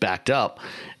stuff backed up,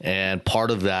 and part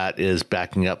of that is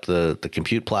backing up the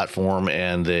compute platform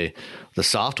and the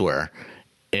software.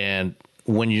 And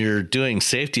when you're doing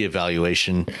safety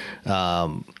evaluation,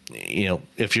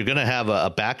 if you're going to have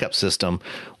a backup system,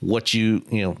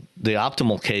 the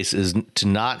optimal case is to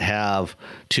not have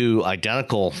two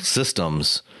identical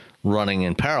systems running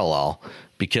in parallel,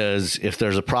 because if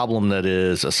there's a problem that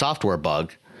is a software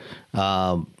bug,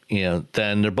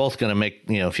 then they're both going to make,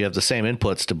 if you have the same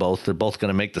inputs to both, they're both going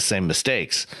to make the same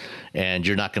mistakes, and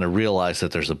you're not going to realize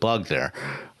that there's a bug there.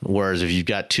 Whereas if you've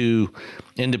got two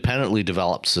independently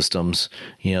developed systems,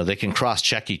 they can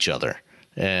cross-check each other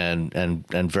and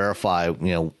verify,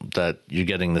 that you're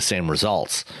getting the same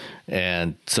results.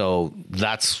 And so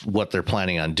that's what they're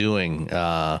planning on doing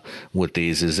with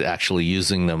these, is actually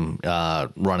using them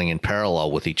running in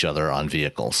parallel with each other on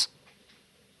vehicles.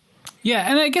 Yeah,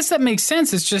 and I guess that makes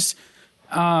sense. It's just,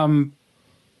 and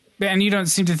you don't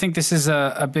seem to think this is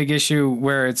a big issue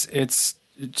where it's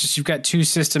just you've got two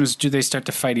systems. Do they start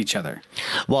to fight each other?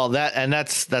 Well,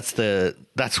 that's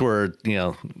where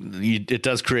it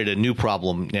does create a new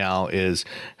problem now. Is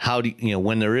how do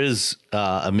when there is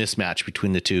a mismatch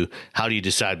between the two, how do you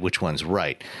decide which one's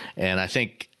right? And I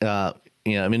think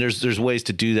I mean, there's ways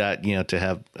to do that, to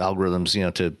have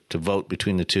algorithms, to vote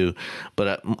between the two.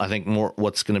 But I think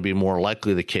what's going to be more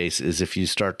likely the case is if you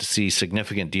start to see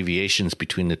significant deviations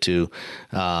between the two,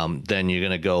 then you're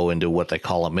going to go into what they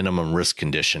call a minimum risk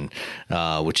condition,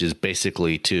 which is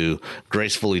basically to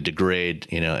gracefully degrade,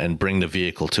 and bring the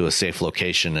vehicle to a safe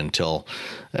location until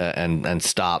and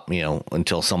stop,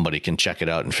 until somebody can check it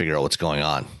out and figure out what's going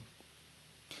on.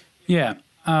 Yeah.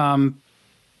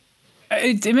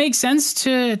 It makes sense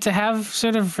to have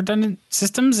sort of redundant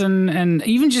systems and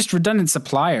even just redundant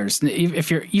suppliers.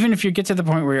 Even if you get to the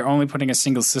point where you're only putting a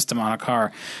single system on a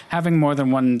car, having more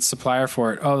than one supplier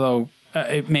for it, although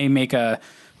it may make a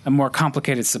more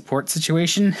complicated support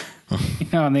situation,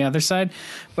 on the other side.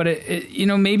 But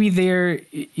maybe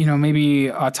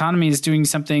autonomy is doing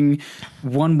something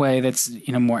one way that's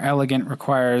more elegant,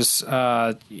 requires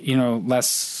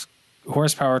less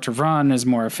horsepower to run, is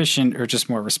more efficient or just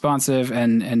more responsive,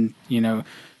 and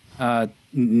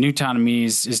Nutonomy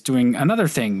is doing another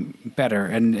thing better,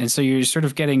 and so you're sort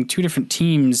of getting two different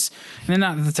teams, and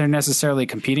not that they're necessarily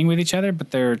competing with each other, but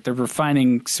they're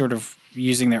refining, sort of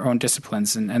using their own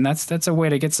disciplines, and that's a way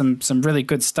to get some really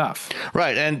good stuff.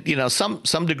 Right, and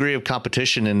some degree of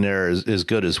competition in there is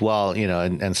good as well,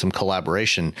 and some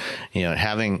collaboration,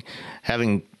 having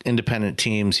independent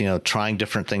teams, trying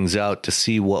different things out to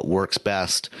see what works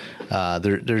best.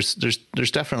 There's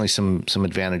definitely some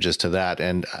advantages to that,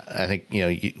 and I think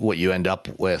what you end up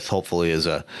with hopefully is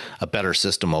a better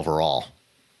system overall.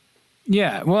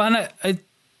 Yeah, well, and I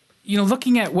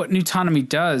looking at what Nutonomy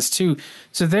does too,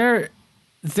 so their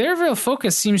real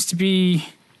focus seems to be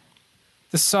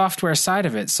the software side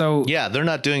of it. So yeah, they're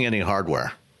not doing any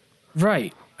hardware,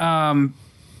 right? And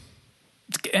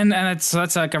that's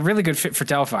like a really good fit for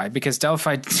Delphi, because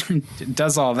Delphi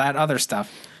does all that other stuff.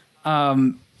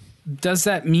 Does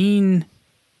that mean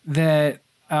that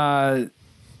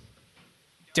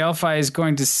Delphi is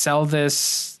going to sell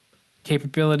this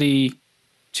capability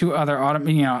to other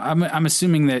I'm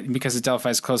assuming that because of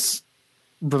Delphi's close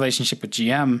relationship with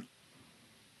GM,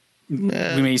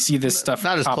 we may see this stuff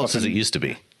not as close as it used to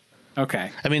be.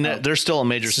 Okay. I mean, they're still a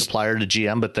major supplier to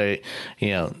GM, but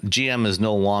GM is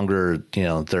no longer,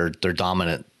 their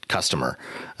dominant customer.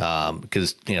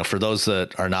 Because, for those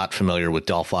that are not familiar with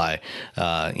Delphi,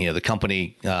 the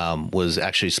company was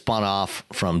actually spun off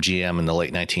from GM in the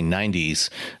late 1990s.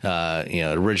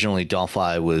 Originally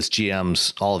Delphi was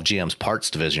all of GM's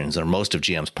parts divisions, or most of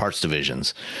GM's parts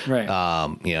divisions. Right.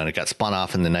 And it got spun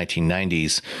off in the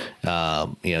 1990s.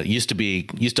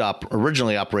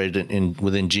 Originally operated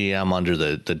within GM under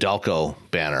the Delco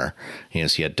banner. So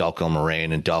you had Delco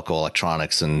Moraine and Delco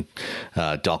Electronics and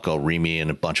Delco Remy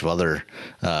and a bunch of other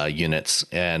units,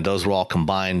 and those were all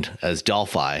combined as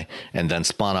Delphi and then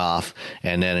spun off.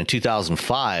 And then in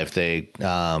 2005 they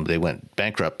went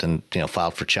bankrupt and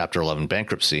filed for Chapter 11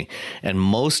 bankruptcy. And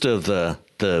most of the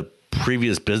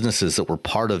previous businesses that were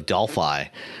part of Delphi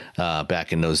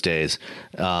back in those days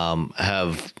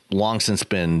have long since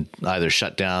been either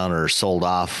shut down or sold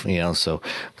off. So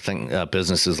I think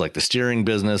businesses like the steering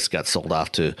business got sold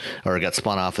off got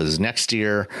spun off as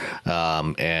Nexteer,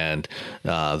 and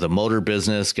the motor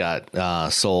business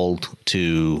got sold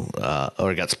to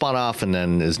or got spun off and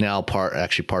then is now part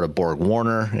of Borg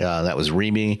Warner. That was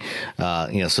Remy.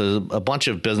 So a bunch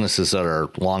of businesses that are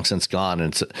long since gone.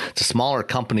 And it's a smaller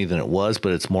company than it was,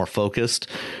 but it's more focused.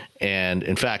 And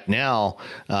in fact, now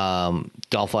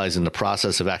Delphi is in the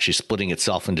process of actually splitting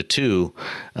itself into two,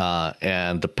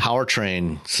 and the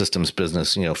powertrain systems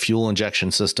business, fuel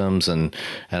injection systems and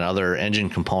other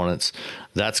engine components,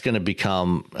 that's going to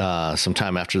become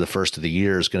sometime after the first of the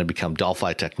year is going to become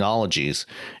Delphi Technologies.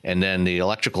 And then the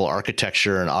electrical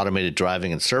architecture and automated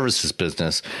driving and services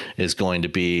business is going to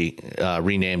be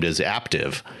renamed as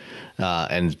Aptiv.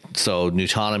 And so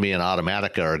Nutonomy and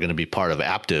Automatica are going to be part of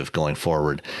Aptiv going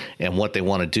forward. And what they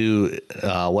want to do,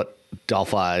 what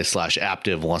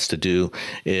Delphi/Aptiv wants to do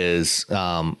is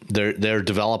they're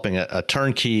developing a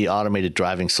turnkey automated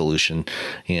driving solution.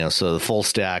 So the full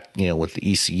stack, with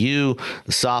the ECU,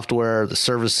 the software, the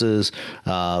services,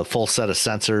 full set of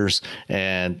sensors,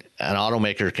 and an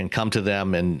automaker can come to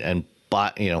them and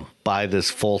buy this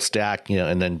full stack,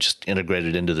 and then just integrate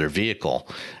it into their vehicle.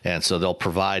 And so they'll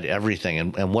provide everything.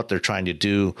 And what they're trying to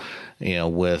do,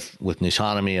 with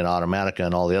Nutonomy and Automatica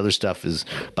and all the other stuff is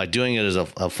by doing it as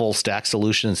a full stack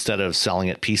solution instead of selling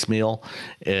it piecemeal,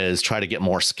 is try to get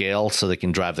more scale so they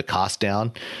can drive the cost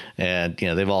down. And,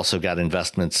 they've also got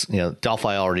investments.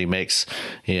 Delphi already makes,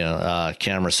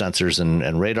 camera sensors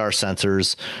and radar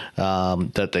sensors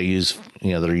that they use,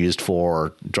 that are used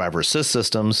for driver assist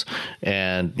systems.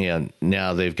 And,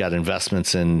 now they've got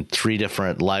investments in 3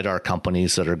 different LiDAR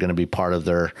companies that are going to be part of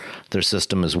their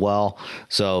system as well.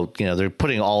 So, they're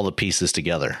putting all the pieces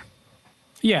together.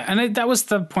 Yeah, and that was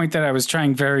the point that I was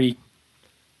trying very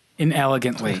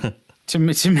inelegantly to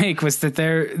make, was that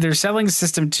they're selling a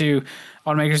system to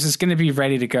automakers that's going to be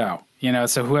ready to go.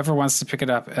 So whoever wants to pick it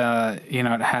up,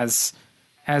 it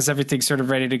has everything sort of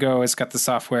ready to go. It's got the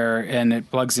software and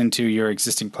it plugs into your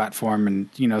existing platform,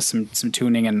 and some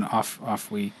tuning, and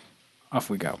off we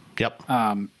go. Yep.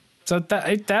 So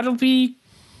that'll be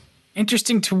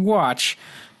interesting to watch.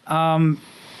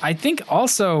 I think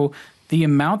also the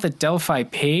amount that Delphi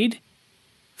paid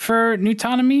for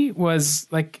Nutonomy was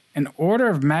like an order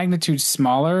of magnitude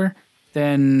smaller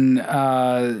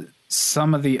than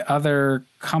some of the other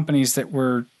companies that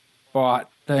were bought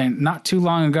not too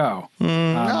long ago.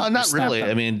 No, not really.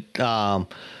 I mean,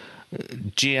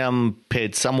 GM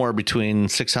paid somewhere between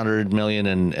 $600 million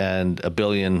and $1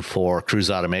 billion for Cruise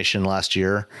Automation last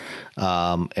year,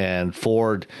 and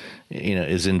Ford,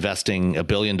 is investing $1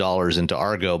 billion into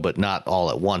Argo, but not all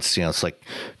at once. It's like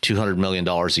 $200 million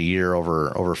a year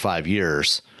over 5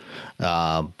 years.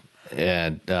 So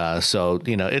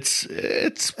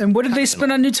it's. And what did they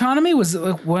spend on Nutonomy? Was it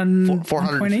like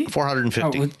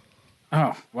 450?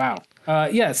 Oh wow.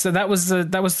 Yeah. So that was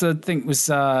the thing. It was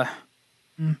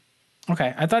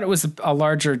okay. I thought it was a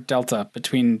larger delta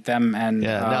between them and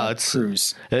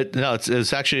Cruise.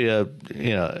 It's actually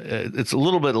it's a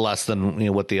little bit less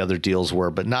than what the other deals were,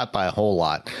 but not by a whole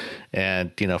lot.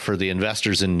 And for the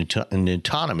investors in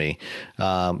Nutonomy,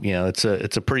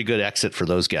 it's a pretty good exit for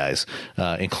those guys,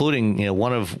 including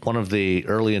one of the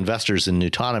early investors in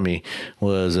Nutonomy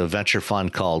was a venture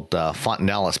fund called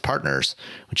Fontinalis Partners,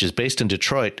 which is based in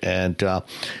Detroit, and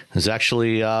is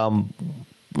actually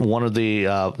one of the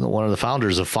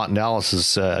founders of Fontinalis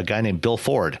is a guy named Bill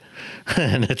Ford,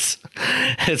 and it's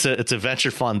a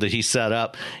venture fund that he set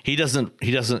up. He doesn't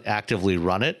actively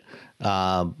run it.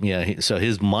 So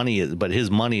his money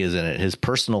is in it. His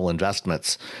personal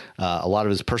investments, a lot of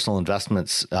his personal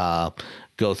investments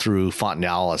go through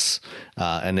Fontinalis,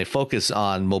 and they focus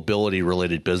on mobility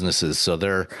related businesses. So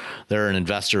they're an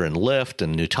investor in Lyft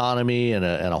and Nutonomy and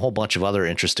a whole bunch of other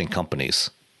interesting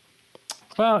companies.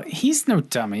 Well, he's no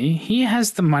dummy. He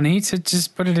has the money to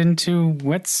just put it into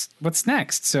what's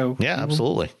next. So yeah,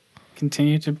 absolutely.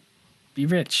 Continue to be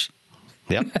rich.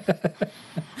 Yep.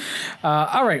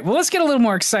 All right. Well, let's get a little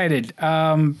more excited.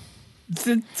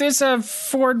 There's a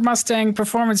Ford Mustang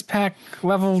Performance Pack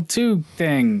Level 2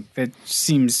 thing that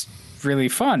seems really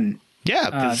fun. Yeah,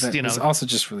 because also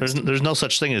just released. There's no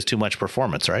such thing as too much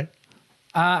performance, right?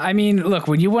 I mean, look,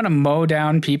 when you want to mow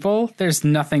down people, there's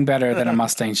nothing better than a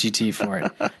Mustang GT for it.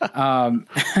 Well,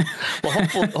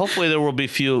 hopefully there will be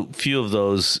few of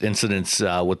those incidents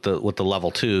with the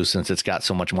Level 2, since it's got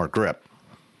so much more grip.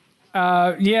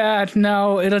 Yeah,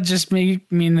 no, it'll just mean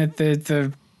that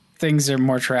the things are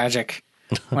more tragic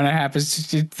when it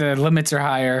happens. The limits are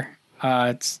higher.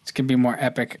 It can be more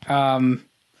epic. I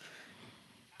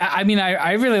mean,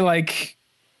 I really like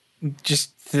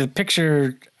just the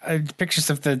pictures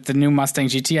of the new Mustang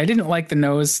GT. I didn't like the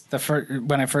nose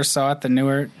when I first saw it, the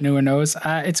newer nose.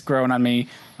 It's grown on me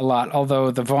a lot,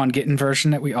 although the Vaughn Gittin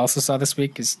version that we also saw this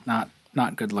week is not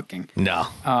good looking. No.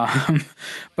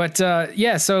 But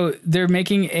so they're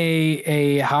making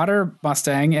a hotter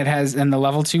Mustang. And the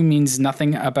Level 2 means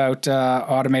nothing about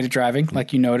automated driving,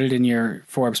 like you noted in your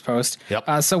Forbes post.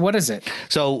 Yep. So what is it?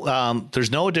 So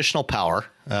there's no additional power.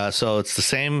 So it's the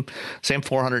same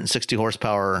 460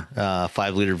 horsepower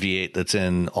 5-liter V8 that's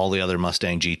in all the other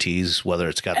Mustang GTs, whether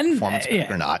it's got performance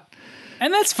pack or not.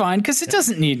 And that's fine, because it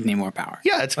doesn't need any more power.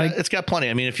 Yeah, it's got plenty.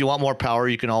 I mean, if you want more power,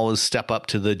 you can always step up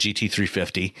to the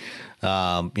GT350,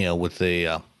 with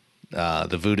the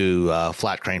Voodoo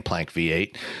flat crane plank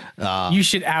V8. You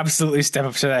should absolutely step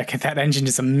up to that. That engine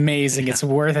is amazing. It's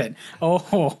worth it.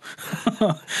 Oh,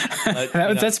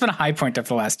 that's been a high point of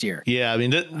the last year. Yeah, I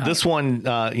mean, this one,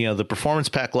 the Performance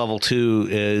Pack Level 2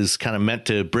 is kind of meant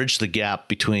to bridge the gap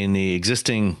between the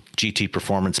existing GT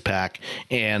Performance Pack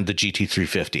and the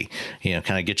GT350.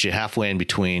 Kind of get you halfway in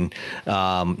between.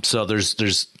 So there's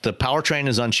the powertrain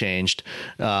is unchanged.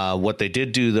 What they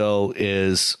did do though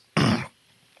is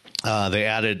they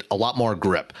added a lot more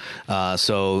grip.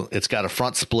 So it's got a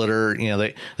front splitter.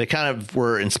 They kind of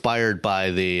were inspired by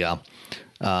the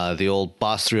old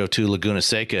Boss 302 Laguna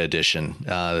Seca edition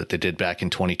that they did back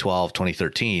in 2012,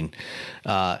 2013.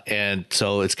 And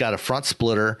so it's got a front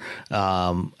splitter,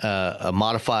 a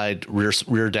modified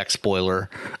rear deck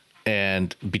spoiler,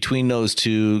 and between those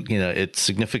two, it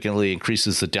significantly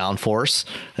increases the downforce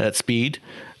at speed.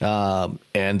 And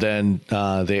then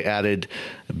they added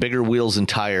bigger wheels and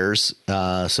tires.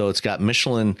 So it's got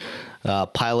Michelin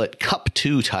Pilot Cup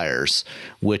 2 tires,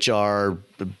 which are,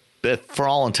 for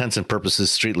all intents and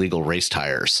purposes, street legal race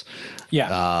tires.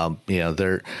 Yeah.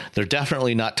 They're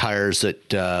definitely not tires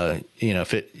that,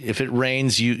 if it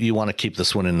rains, you want to keep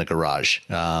this one in the garage.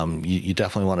 You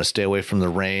definitely want to stay away from the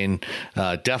rain.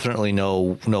 Definitely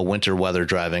no winter weather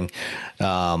driving.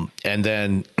 And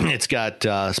then it's got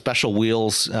special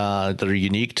wheels that are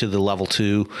unique to the Level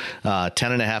 2,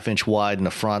 10.5 inch wide in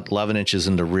the front, 11 inches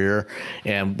in the rear.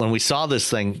 And when we saw this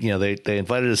thing, they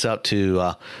invited us out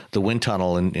to the wind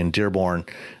tunnel in Dearborn,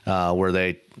 where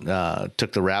they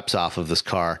took the wraps off of this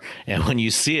car. And when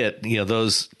you see it,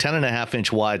 those 10.5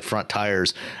 inch wide front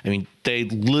tires, I mean, they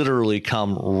literally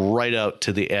come right out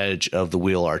to the edge of the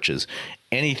wheel arches.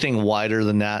 Anything wider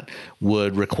than that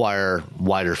would require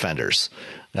wider fenders.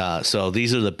 So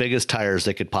these are the biggest tires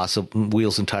they could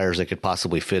wheels and tires they could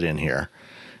possibly fit in here,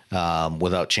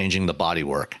 without changing the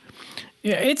bodywork.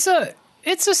 Yeah, it's a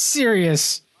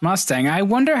serious Mustang. I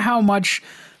wonder how much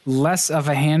less of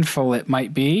a handful it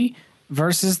might be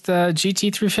versus the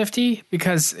GT350,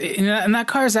 because and that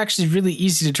car is actually really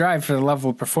easy to drive for the level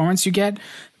of performance you get,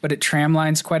 but it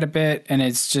tramlines quite a bit, and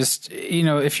it's just,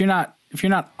 if you're not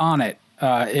on it,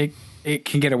 it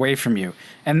can get away from you,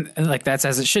 and like that's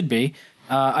as it should be.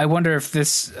 I wonder if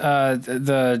this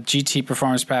the GT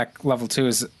Performance Pack Level 2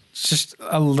 is just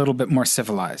a little bit more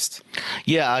civilized.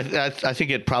 Yeah, I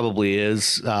think it probably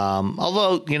is.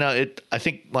 Although, I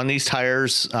think on these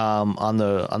tires, on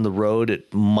the road,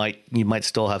 you might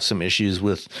still have some issues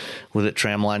with it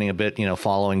tramlining a bit,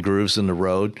 following grooves in the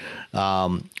road.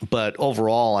 But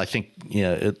overall, I think,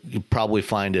 you probably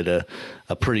find it a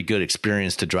pretty good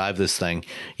experience to drive this thing,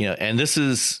 and this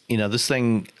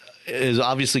thing is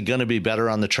obviously going to be better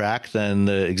on the track than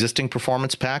the existing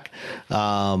Performance Pack.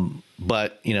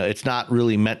 But, it's not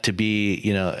really meant to be,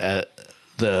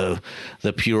 the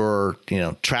pure,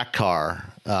 track car,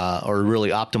 or really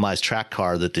optimized track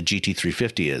car that the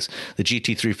GT350 is. The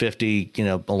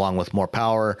GT350, along with more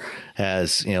power,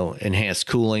 has, enhanced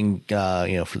cooling,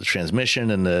 for the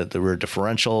transmission and the rear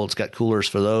differential. It's got coolers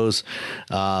for those.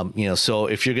 So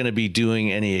if you're going to be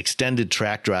doing any extended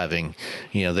track driving,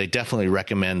 they definitely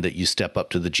recommend that you step up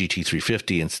to the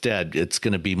GT350 instead. It's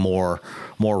going to be more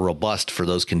robust for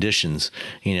those conditions.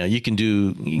 You can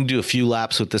do a few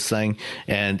laps with this thing,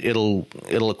 and it'll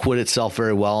acquit itself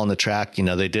very well on the track.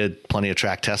 They did plenty of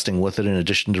track testing with it in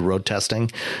addition to road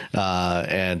testing.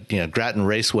 And Grattan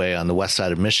Raceway on the west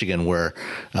side of Michigan, where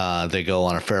they go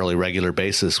on a fairly regular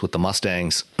basis with the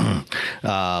Mustangs,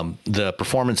 the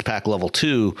Performance Pack Level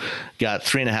 2 got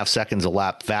 3.5 seconds a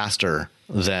lap faster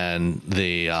than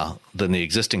the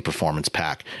existing Performance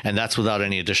Pack, and that's without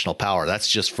any additional power. That's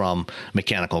just from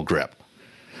mechanical grip.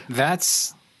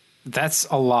 That's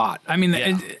a lot. I mean,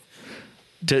 yeah.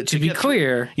 To be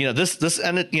clear, this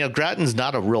and Grattan's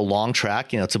not a real long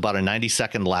track. It's about a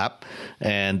 90-second lap,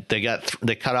 and they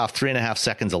cut off 3.5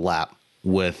 seconds a lap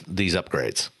with these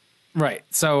upgrades. Right.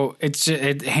 So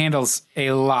it handles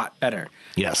a lot better.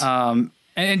 Yes. And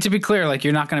to be clear, like,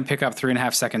 you're not going to pick up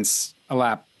 3.5 seconds a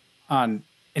lap on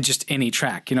just any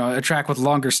track. A track with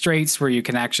longer straights where you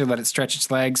can actually let it stretch its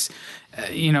legs.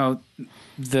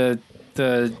 The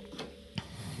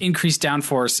increased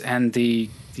downforce and the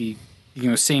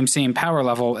same power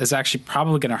level is actually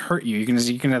probably going to hurt you.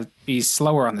 You're going to be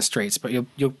slower on the straights, but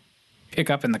you'll pick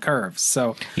up in the curves.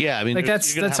 So yeah, I mean, like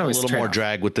that's always a little more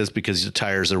drag with this because the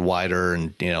tires are wider,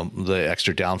 and the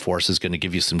extra downforce is going to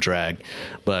give you some drag.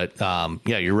 But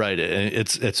yeah, you're right.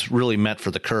 It's really meant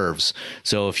for the curves.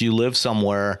 So if you live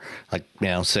somewhere like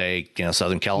say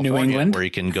Southern California, where you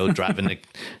can go driving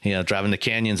the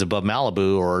canyons above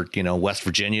Malibu, or West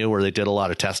Virginia, where they did a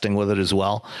lot of testing with it as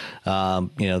well,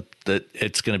 that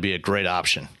it's going to be a great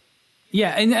option.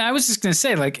 Yeah, and I was just going to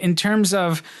say, like, in terms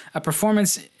of a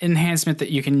performance enhancement that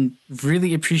you can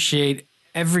really appreciate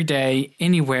every day,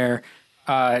 anywhere,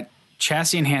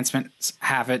 chassis enhancements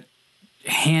have it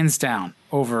hands down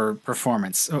over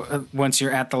performance. Once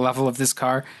you're at the level of this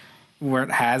car, where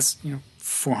it has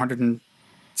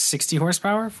 460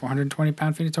 horsepower, 420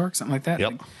 pound-feet of torque, something like that.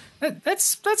 Yep. Like,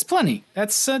 that's plenty.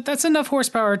 That's enough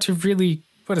horsepower to really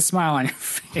put a smile on your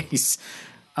face.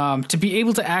 To be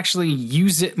able to actually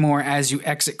use it more as you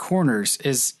exit corners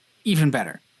is even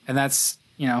better. And that's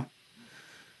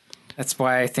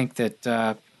why I think that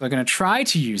they're going to try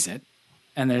to use it,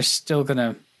 and they're still going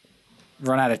to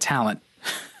run out of talent.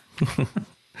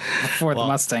 before the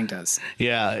Mustang does.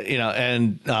 Yeah,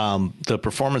 and the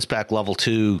Performance Pack Level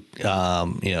 2,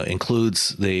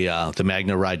 includes the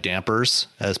Magna Ride dampers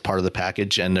as part of the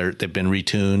package, and they've been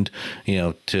retuned,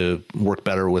 to work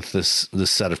better with this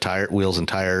set of wheels and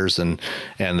tires, and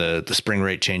the spring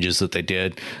rate changes that they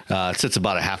did. It sits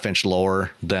about a half-inch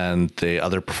lower than the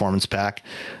other Performance Pack,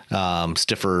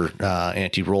 stiffer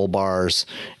anti-roll bars,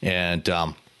 and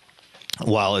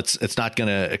while it's not going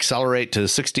to accelerate to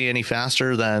 60 any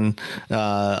faster than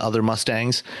other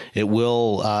Mustangs, it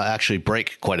will actually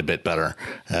brake quite a bit better.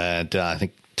 And I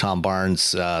think Tom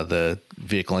Barnes, the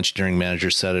vehicle engineering manager,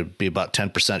 said it'd be about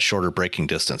 10% shorter braking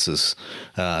distances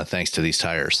thanks to these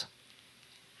tires.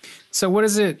 So what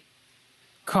does it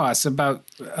cost? About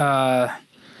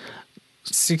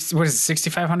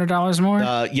 $6,500 more?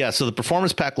 Yeah. So the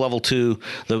Performance Pack Level 2,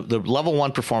 the Level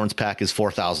 1 Performance Pack is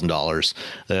 $4,000.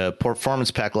 The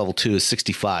Performance Pack Level 2 is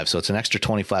 $65,000. So it's an extra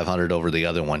 $2,500 over the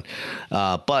other one.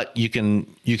 But you can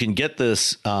get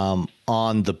this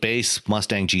on the base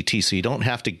Mustang GT, so you don't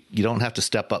have to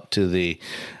step up to the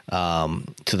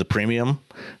premium.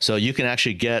 So you can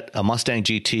actually get a Mustang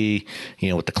GT,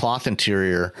 with the cloth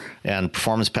interior and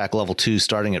Performance Pack Level 2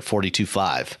 starting at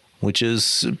 $42,500. Which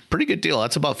is a pretty good deal.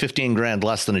 That's about $15,000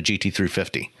 less than a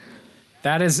GT350.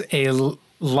 That is a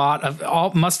lot of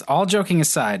all joking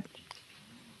aside.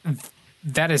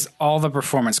 That is all the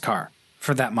performance car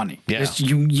for that money. Yeah.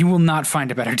 You will not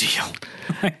find a better deal.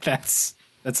 That's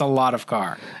a lot of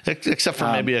car. Except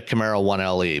for maybe a Camaro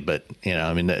 1LE, but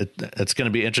it's going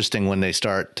to be interesting when they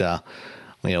start.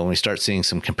 When we start seeing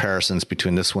some comparisons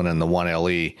between this one and the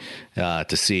 1LE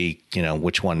to see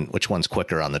which one's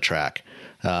quicker on the track.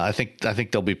 I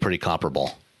think they'll be pretty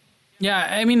comparable. Yeah,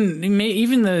 I mean,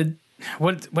 even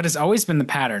what has always been the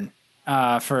pattern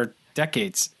for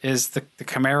decades is the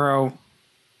Camaro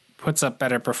puts up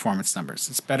better performance numbers.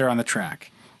 It's better on the track,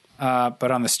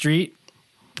 but on the street,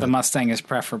 the Mustang is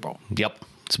preferable. Yep,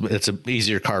 it's an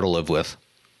easier car to live with.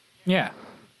 Yeah,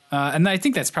 and I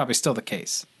think that's probably still the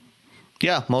case.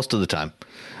 Yeah, most of the time.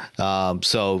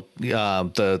 So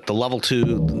the Level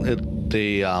 2,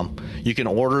 you can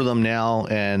order them now,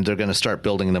 and they're going to start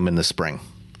building them in the spring.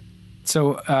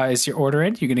 So is your order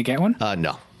in? You going to get one?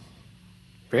 No.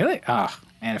 Really? Oh,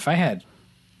 man, if I had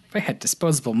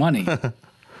disposable money, if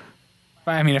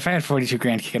I had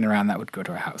 $42,000 kicking around, that would go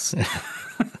to a house.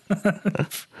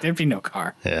 There'd be no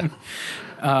car. Yeah.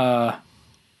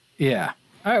 Yeah.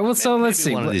 All right. Well, so let's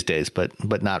see. One of these days,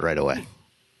 but not right away.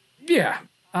 Yeah.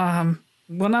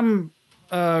 When I'm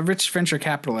a rich venture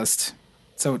capitalist,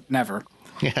 so never.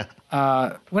 Yeah.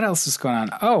 What else is going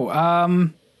on?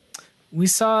 Oh, we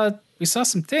saw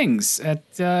some things at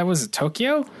was it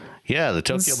Tokyo? Yeah, the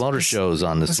Tokyo Motor Show is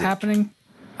on this. What's happening?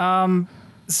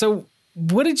 So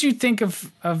what did you think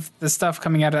of the stuff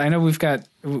coming out? I know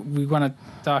we want to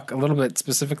talk a little bit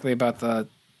specifically about the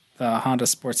Honda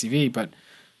Sports EV, but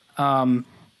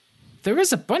there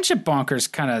was a bunch of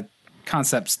bonkers kind of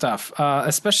concept stuff,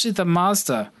 especially the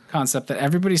Mazda concept that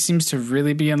everybody seems to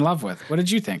really be in love with. What did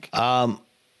you think? I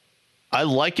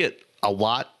like it a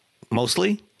lot,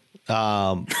 mostly.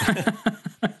 So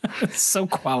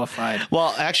qualified.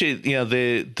 Well, actually,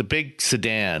 the big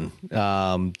sedan,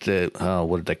 what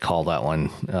did they call that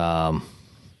one?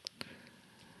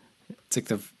 It's like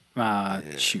the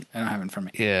shoot, I don't have it in front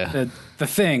of me. Yeah, the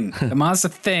thing, the Mazda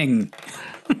thing.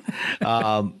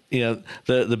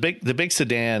 The big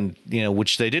sedan,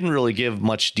 which they didn't really give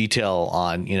much detail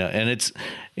on, and it's,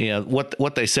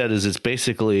 what they said is it's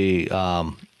basically,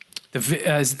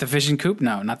 is it the Vision Coupe?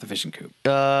 No, not the Vision Coupe.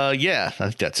 Yeah, I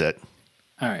think that's it.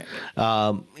 All right.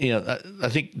 I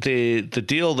think the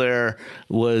deal there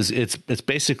was it's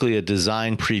basically a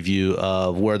design preview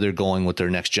of where they're going with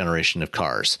their next generation of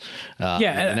cars.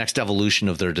 The next evolution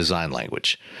of their design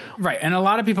language. Right, and a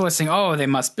lot of people are saying, "Oh, they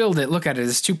must build it. Look at it;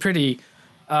 it's too pretty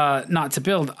not to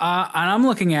build." And I'm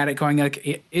looking at it, going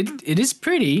like, "It is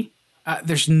pretty.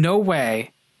 There's no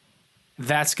way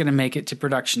that's going to make it to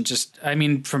production."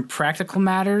 From practical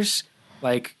matters,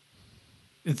 like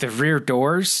the rear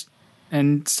doors.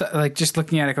 And so, just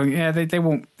looking at it, going, yeah, they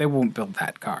won't build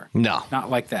that car. No, not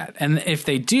like that. And if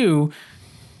they do,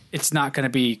 it's not going to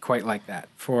be quite like that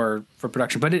for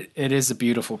production. But it is a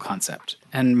beautiful concept,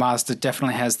 and Mazda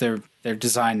definitely has their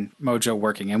design mojo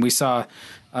working. And we saw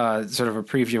sort of a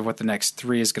preview of what the next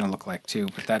 3 is going to look like too.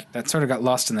 But that sort of got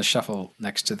lost in the shuffle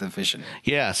next to the Vision.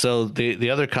 Yeah. So the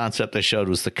other concept they showed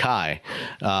was the Kai,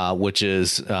 which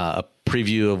is a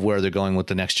preview of where they're going with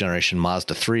the next generation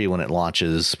Mazda 3 when it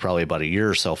launches probably about a year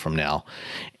or so from now.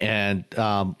 And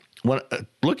when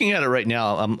looking at it right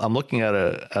now, I'm looking at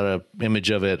a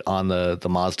image of it on the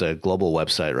Mazda global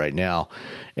website right now,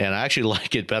 and I actually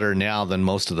like it better now than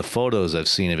most of the photos I've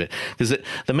seen of it. Because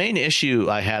the main issue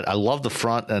I love the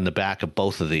front and the back of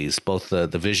both of these, both the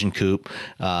Vision Coupe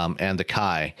and the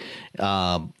Kai.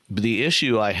 The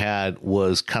issue I had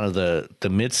was kind of the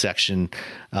midsection.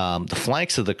 The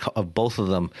flanks of both of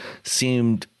them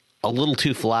seemed a little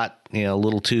too flat, a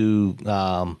little too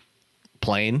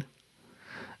plain.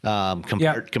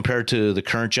 Compared to the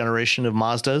current generation of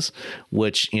Mazdas,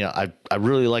 which, I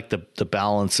really like the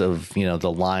balance of,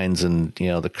 the lines and,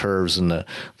 the curves and the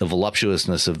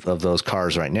voluptuousness of those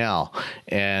cars right now.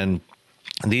 And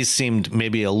these seemed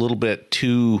maybe a little bit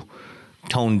too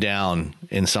toned down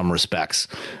in some respects.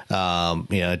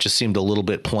 It just seemed a little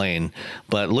bit plain.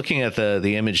 But looking at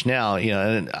the image now,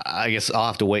 and I guess I'll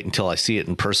have to wait until I see it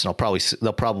in person.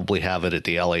 They'll probably have it at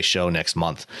the LA show next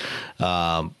month.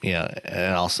 And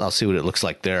I'll see what it looks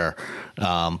like there.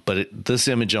 But this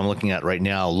image I'm looking at right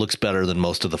now looks better than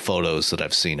most of the photos that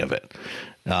I've seen of it.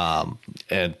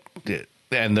 And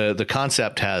the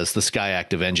concept has the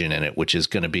Skyactiv engine in it, which is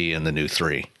going to be in the new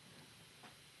 3.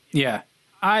 Yeah.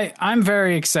 I'm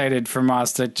very excited for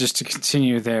Mazda just to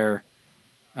continue their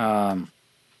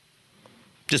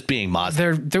just being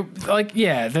Mazda.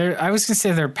 They're I was gonna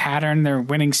say their pattern, their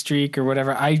winning streak or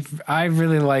whatever. I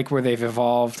really like where they've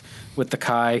evolved with the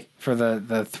Kai for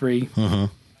the 3. Mm-hmm.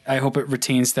 I hope it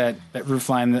retains that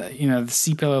roofline. The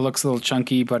C-pillar looks a little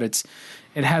chunky, but it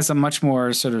has a much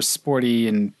more sort of sporty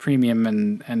and premium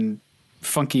and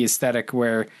funky aesthetic,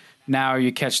 where now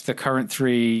you catch the current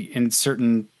 3 in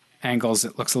certain angles,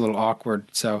 it looks a little awkward.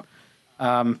 So,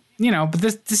 but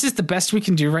this is the best we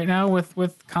can do right now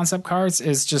with concept cars,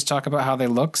 is just talk about how they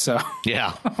look. So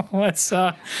yeah, let's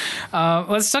talk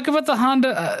about the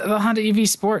Honda EV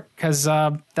Sport, because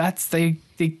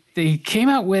they came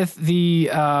out with the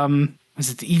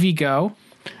was it the EV Go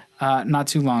not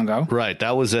too long ago? Right,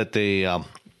 that was at the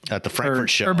Frankfurt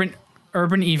show.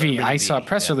 Urban EV. I saw a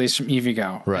press release from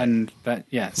EVgo. Right. And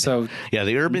so. Yeah,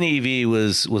 the Urban EV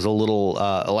was a little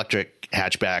electric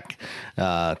hatchback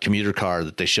commuter car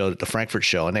that they showed at the Frankfurt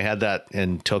show, and they had that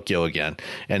in Tokyo again.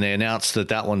 And they announced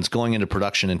that one's going into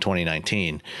production in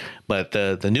 2019. But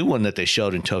the new one that they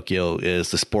showed in Tokyo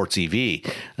is the Sports EV,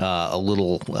 a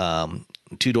little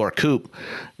two-door coupe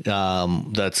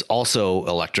that's also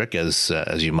electric, as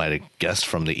you might have guessed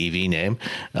from the EV name,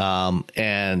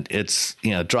 and it's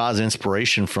draws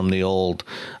inspiration from the old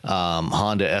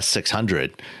Honda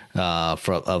S600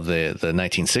 of the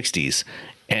 1960s,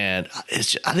 and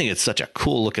I think it's such a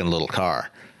cool-looking little car.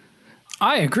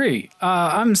 I agree.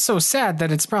 I'm so sad that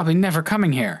it's probably never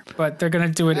coming here, but they're going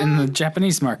to do it in the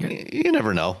Japanese market. You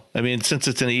never know. I mean, since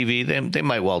it's an EV, they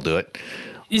might well do it.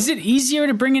 Is it easier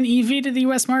to bring an EV to the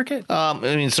U.S. market? I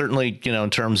mean, certainly, in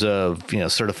terms of,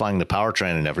 certifying the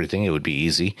powertrain and everything, it would be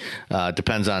easy.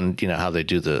 Depends on, how they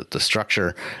do the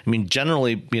structure. I mean,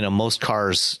 generally, most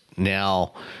cars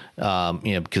now,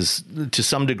 because to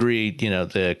some degree,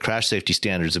 the crash safety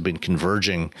standards have been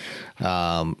converging,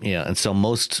 and so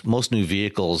most new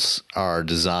vehicles are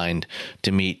designed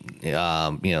to meet,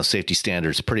 safety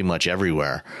standards pretty much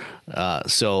everywhere.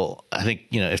 So I think,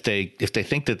 if they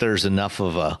think that there's enough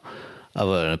of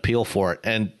an appeal for it,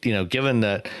 and, given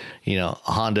that,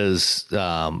 Honda's,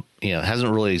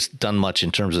 hasn't really done much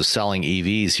in terms of selling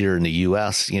EVs here in the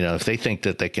US, if they think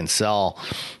that they can sell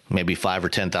maybe 5,000 or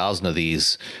 10,000 of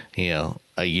these,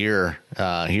 a year,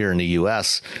 here in the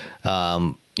US,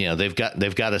 they've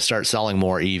got to start selling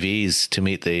more EVs to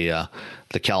meet the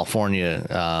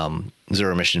California,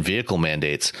 zero emission vehicle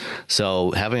mandates.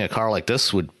 So having a car like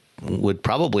this would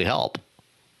probably help.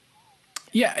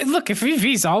 Yeah, look, if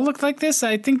EVs all looked like this,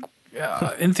 I think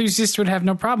enthusiasts would have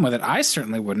no problem with it. I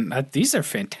certainly wouldn't. These are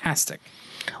fantastic.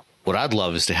 What I'd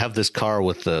love is to have this car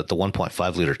with the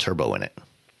 1.5 liter turbo in it.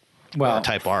 Well, a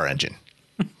Type R engine.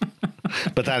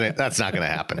 But that's not going to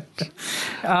happen.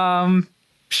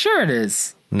 Sure it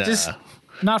is. Nah. Just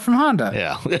not from Honda.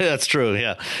 Yeah, that's true.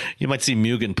 Yeah. You might see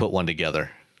Mugen put one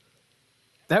together.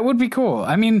 That would be cool.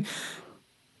 I mean,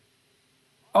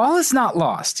 all is not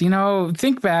lost.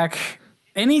 Think back.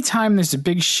 Anytime there's a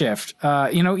big shift,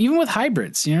 even with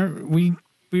hybrids, we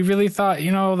really thought,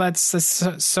 that's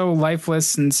so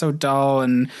lifeless and so dull,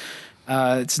 and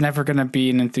it's never going to be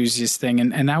an enthusiast thing.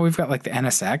 And now we've got like the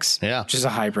NSX, which is a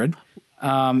hybrid.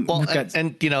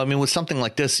 With something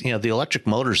like this, the electric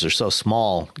motors are so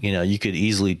small, you could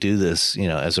easily do this,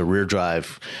 as a rear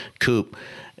drive coupe.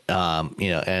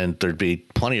 And there'd be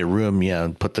plenty of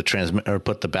room, put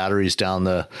the batteries down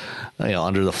the,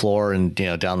 under the floor and,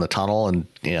 down the tunnel, and,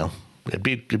 it'd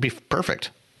be perfect.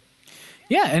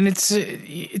 Yeah, and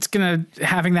it's gonna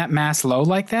having that mass low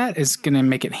like that is gonna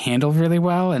make it handle really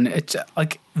well, and it's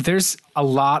like there's a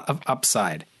lot of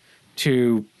upside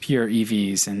to pure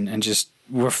EVs, and just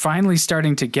we're finally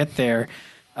starting to get there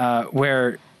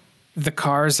where the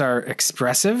cars are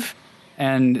expressive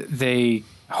and they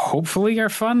hopefully are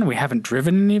fun. We haven't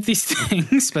driven any of these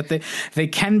things, but they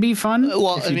can be fun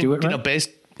if you do it right.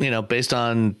 Based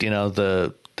on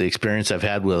the experience I've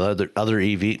had with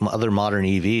other modern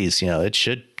EVs, it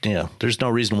should, there's no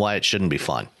reason why it shouldn't be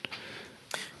fun.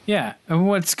 Yeah. And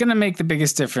what's going to make the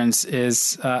biggest difference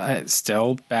is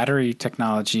still battery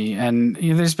technology. And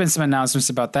there's been some announcements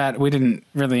about that. We didn't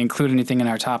really include anything in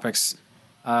our topics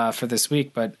for this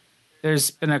week, but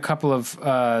there's been a couple of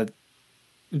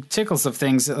tickles of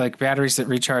things like batteries that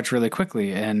recharge really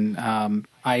quickly. And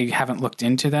I haven't looked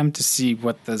into them to see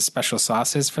what the special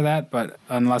sauce is for that. But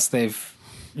unless they've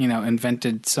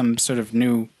invented some sort of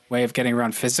new way of getting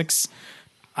around physics,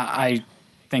 I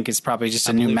think it's probably just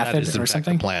a new method or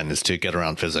something. The plan is to get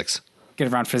around physics.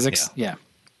 Get around physics? Yeah.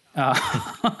 But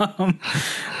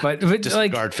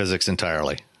disregard physics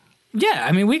entirely. Yeah,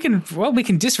 I mean, we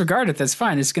can disregard it. That's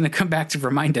fine. It's going to come back to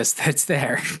remind us that it's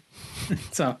there.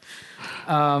 So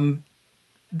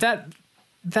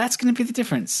that's going to be the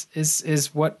difference is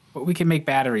what we can make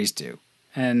batteries do.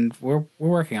 And we're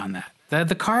working on that.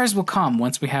 The cars will come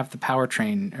once we have the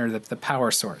powertrain or the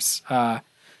power source.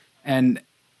 And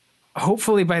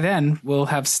hopefully by then we'll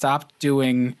have stopped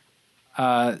doing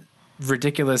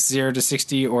ridiculous 0 to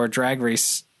 60 or drag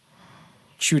race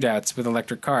shootouts with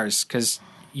electric cars. Because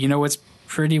what's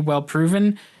pretty well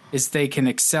proven is they can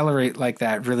accelerate like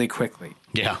that really quickly.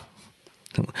 Yeah.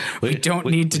 We don't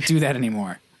need to do that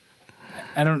anymore.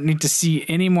 I don't need to see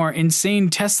any more insane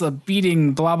Tesla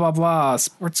beating blah, blah, blah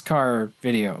sports car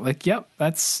video. Like, yep,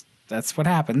 that's what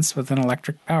happens with an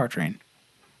electric powertrain.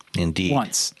 Indeed.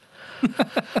 Once.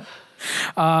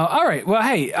 All right. Well,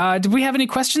 hey, did we have any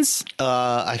questions?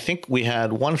 I think we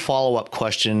had one follow-up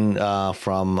question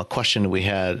from a question we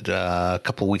had a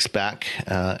couple of weeks back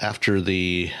after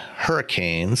the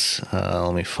hurricanes.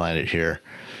 Let me find it here.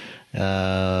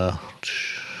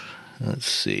 Let's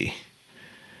see.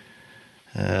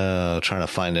 Trying to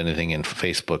find anything in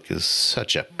Facebook is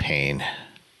such a pain.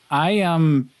 I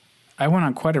went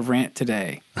on quite a rant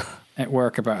today at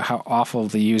work about how awful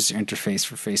the user interface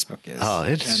for Facebook is. Oh,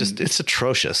 it's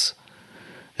atrocious.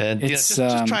 And just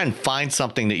try and find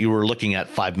something that you were looking at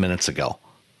 5 minutes ago.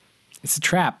 It's a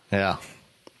trap. Yeah.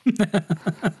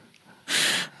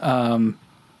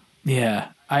 Yeah.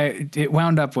 It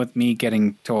wound up with me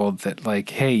getting told that, like,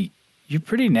 hey, you're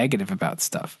pretty negative about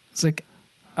stuff. It's like,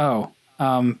 oh,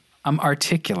 I'm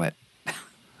articulate.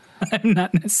 I'm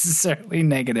not necessarily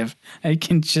negative. I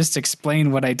can just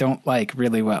explain what I don't like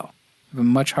really well. I have a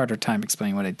much harder time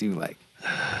explaining what I do like.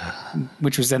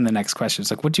 Which was then the next question.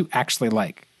 It's like, what do you actually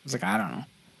like? I was like, I don't know.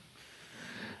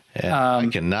 Yeah, I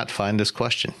cannot find this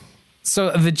question.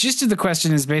 So the gist of the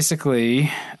question is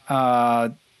basically, you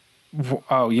know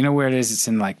where it is? It's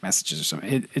in like messages or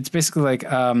something. It's basically like,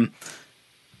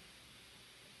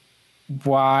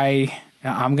 why?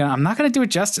 I'm not gonna do it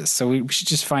justice. So we should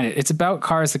just find it. It's about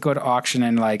cars that go to auction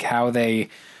and like how they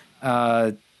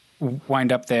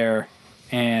wind up there.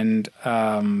 And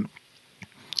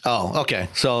okay.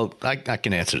 So I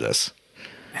can answer this.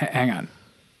 Hang on.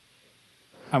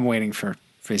 I'm waiting for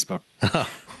Facebook. This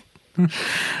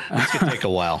could take a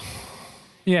while.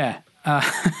 Yeah.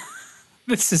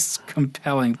 This is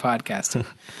compelling podcasting.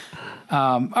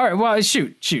 All right. Well,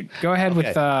 shoot. Go ahead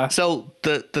with. So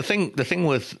the thing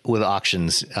with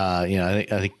auctions, I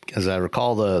think as I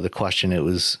recall the question, it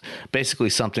was basically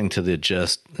something to the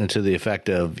effect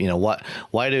of,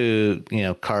 why do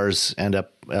cars end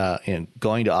up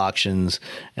going to auctions?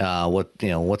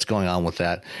 What's going on with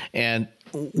that? And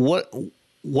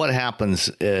what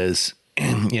happens is,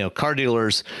 car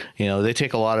dealers, they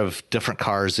take a lot of different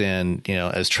cars in,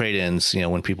 as trade-ins,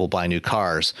 when people buy new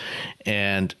cars,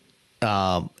 and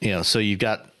so you've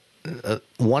got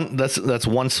one that's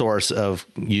one source of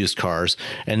used cars,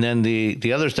 and then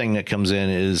the other thing that comes in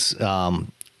is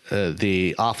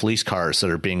the off-lease cars that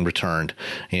are being returned.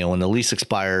 When the lease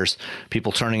expires,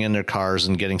 people turning in their cars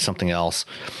and getting something else.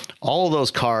 All of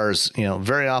those cars,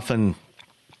 very often,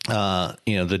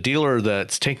 the dealer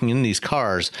that's taking in these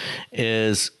cars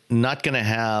is not going to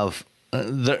have.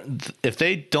 If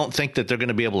they don't think that they're going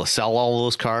to be able to sell all of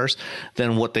those cars,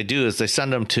 then what they do is they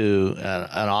send them to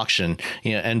an auction,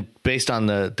 and based on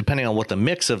depending on what the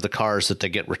mix of the cars that they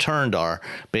get returned are,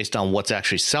 based on what's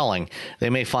actually selling, they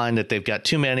may find that they've got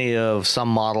too many of some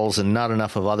models and not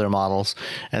enough of other models,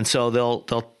 and so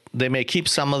they may keep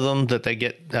some of them that they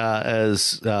get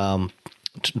as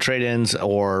trade-ins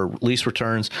or lease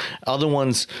returns. Other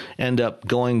ones end up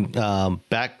going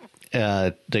back.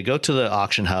 They go to the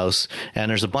auction house, and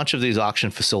there's a bunch of these auction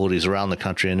facilities around the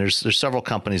country, and there's several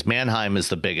companies. Manheim is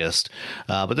the biggest,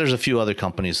 but there's a few other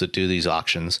companies that do these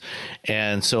auctions.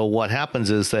 And so what happens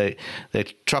is they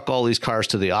truck all these cars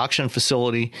to the auction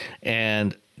facility,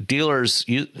 and dealers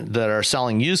that are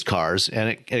selling used cars,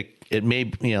 and it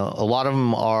may, a lot of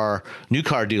them are new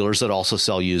car dealers that also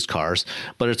sell used cars,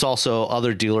 but it's also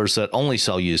other dealers that only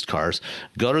sell used cars,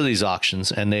 go to these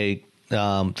auctions, and they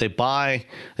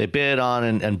bid on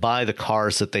and buy the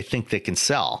cars that they think they can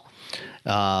sell.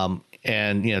 And,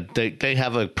 they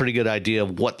have a pretty good idea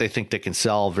of what they think they can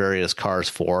sell various cars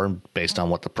for based on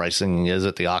what the pricing is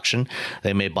at the auction.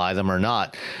 They may buy them or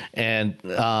not.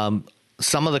 And,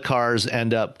 some of the cars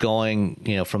end up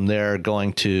going, from there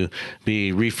going to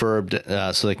be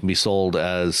refurbed so they can be sold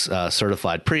as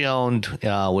certified pre-owned,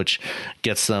 which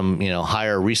gets them,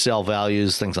 higher resale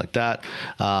values, things like that.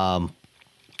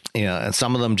 And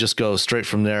some of them just go straight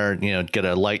from there, get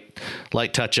a light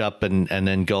touch up and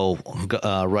then go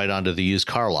right onto the used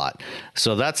car lot.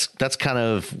 So that's kind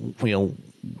of,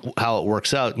 how it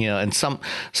works out, and some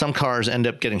cars end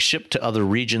up getting shipped to other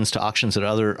regions, to auctions at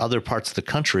other parts of the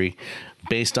country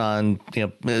based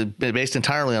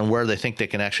entirely on where they think they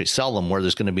can actually sell them, where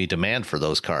there's going to be demand for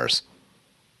those cars.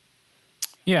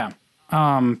 Yeah.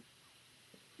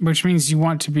 Which means you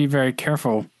want to be very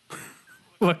careful.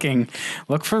 Look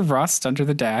for rust under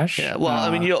the dash. Yeah,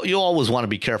 well, you always want to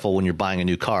be careful when you're buying a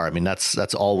new car. I mean,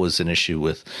 that's always an issue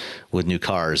with new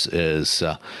cars is,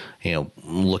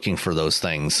 looking for those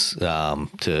things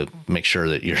to make sure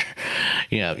that you're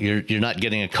not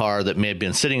getting a car that may have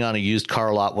been sitting on a used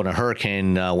car lot when a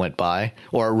hurricane went by,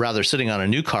 or rather sitting on a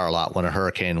new car lot when a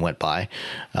hurricane went by,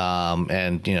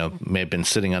 and may have been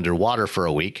sitting underwater for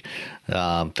a week,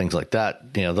 things like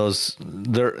that.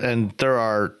 There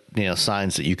are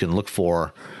signs that you can look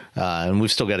for, and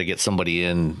we've still got to get somebody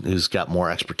in who's got more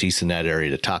expertise in that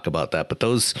area to talk about that. But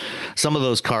some of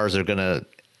those cars are going to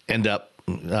end up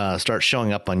start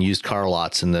showing up on used car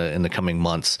lots in the coming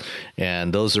months,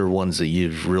 and those are ones that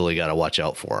you've really got to watch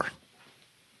out for.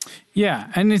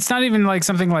 Yeah, and it's not even like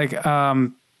something like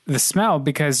the smell,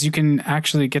 because you can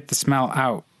actually get the smell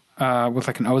out with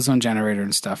like an ozone generator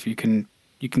and stuff. You can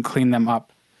clean them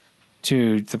up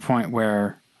to the point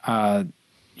where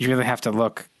you really have to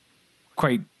look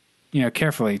quite,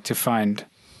 carefully to find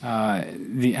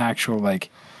the actual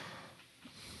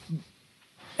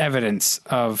evidence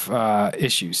of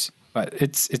issues. But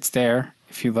it's there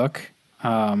if you look.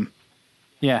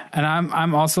 Yeah, and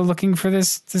I'm also looking for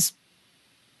this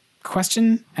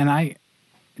question, and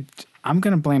I'm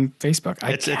going to blame Facebook.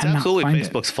 It's absolutely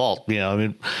Facebook's fault.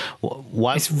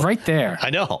 Why? It's right there.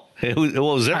 I know. It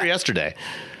was there yesterday.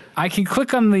 I can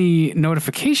click on the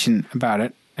notification about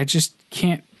it. I just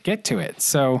can't get to it.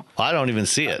 So I don't even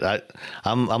see it.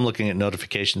 I'm looking at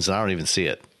notifications and I don't even see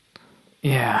it.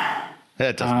 Yeah.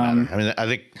 It doesn't matter. I mean, I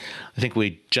think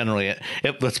we generally,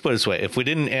 let's put it this way. If we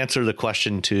didn't answer the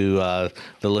question to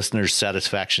the listener's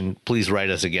satisfaction, please write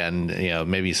us again.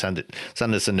 Maybe send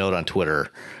us a note on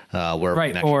Twitter where we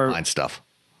can actually find stuff.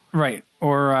 Right.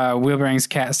 Or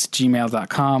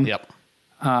wheelbearingscast@gmail.com. Yep.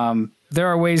 There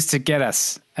are ways to get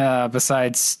us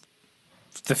besides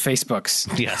the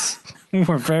Facebooks. Yes.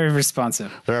 We're very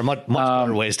responsive. There are much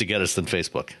better ways to get us than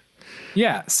Facebook.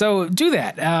 Yeah, so do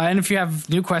that. And if you have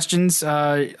new questions,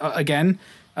 again,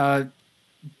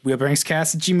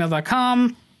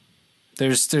 wheelbearingscast@gmail.com.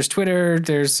 There's Twitter.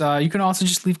 There's you can also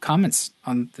just leave comments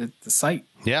on the site.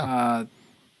 Yeah.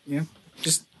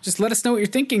 Just let us know what you're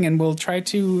thinking, and we'll try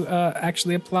to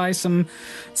actually apply some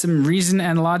reason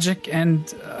and logic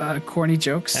and corny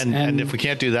jokes. And if we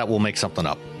can't do that, we'll make something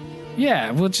up.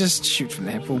 Yeah, we'll just shoot from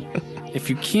the hip. If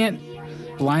you can't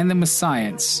blind them with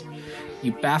science,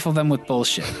 you baffle them with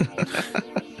bullshit.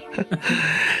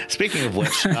 Speaking of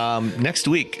which, next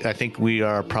week, I think we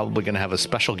are probably going to have a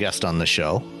special guest on the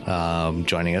show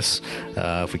joining us,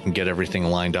 if we can get everything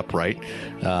lined up right.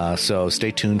 So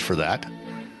stay tuned for that.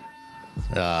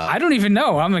 I don't even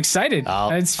know. I'm excited.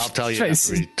 I'll tell you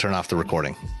after we turn off the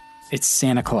recording. It's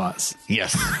Santa Claus.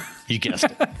 Yes, you guessed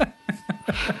it.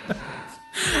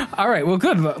 All right. Well,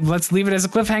 good. Let's leave it as a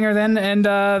cliffhanger then. And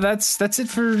that's it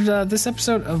for this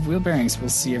episode of Wheel Bearings. We'll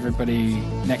see everybody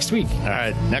next week. All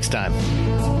right. Next time.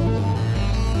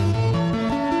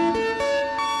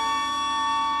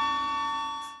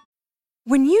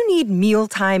 When you need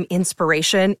mealtime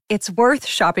inspiration, it's worth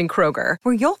shopping Kroger,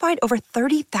 where you'll find over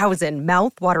 30,000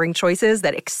 mouth-watering choices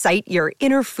that excite your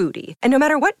inner foodie. And no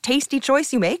matter what tasty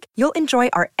choice you make, you'll enjoy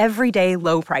our everyday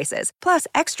low prices, plus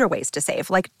extra ways to save,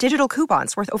 like digital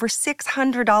coupons worth over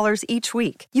 $600 each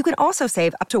week. You can also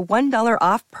save up to $1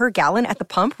 off per gallon at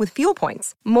the pump with fuel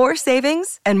points. More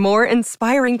savings and more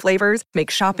inspiring flavors make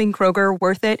shopping Kroger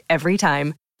worth it every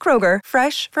time. Kroger,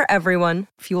 fresh for everyone.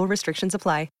 Fuel restrictions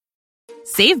apply.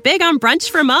 Save big on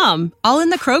brunch for mom, all in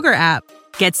the Kroger app.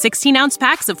 Get 16-ounce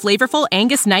packs of flavorful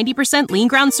Angus 90% lean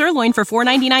ground sirloin for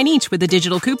 $4.99 each with a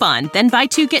digital coupon. Then buy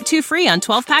 2, get 2 free on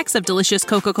 12 packs of delicious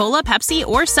Coca-Cola, Pepsi,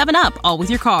 or 7-Up, all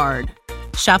with your card.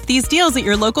 Shop these deals at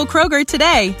your local Kroger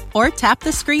today, or tap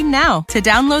the screen now to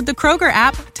download the Kroger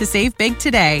app to save big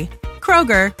today.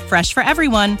 Kroger, fresh for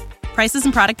everyone. Prices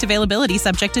and product availability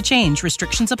subject to change.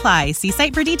 Restrictions apply. See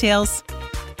site for details.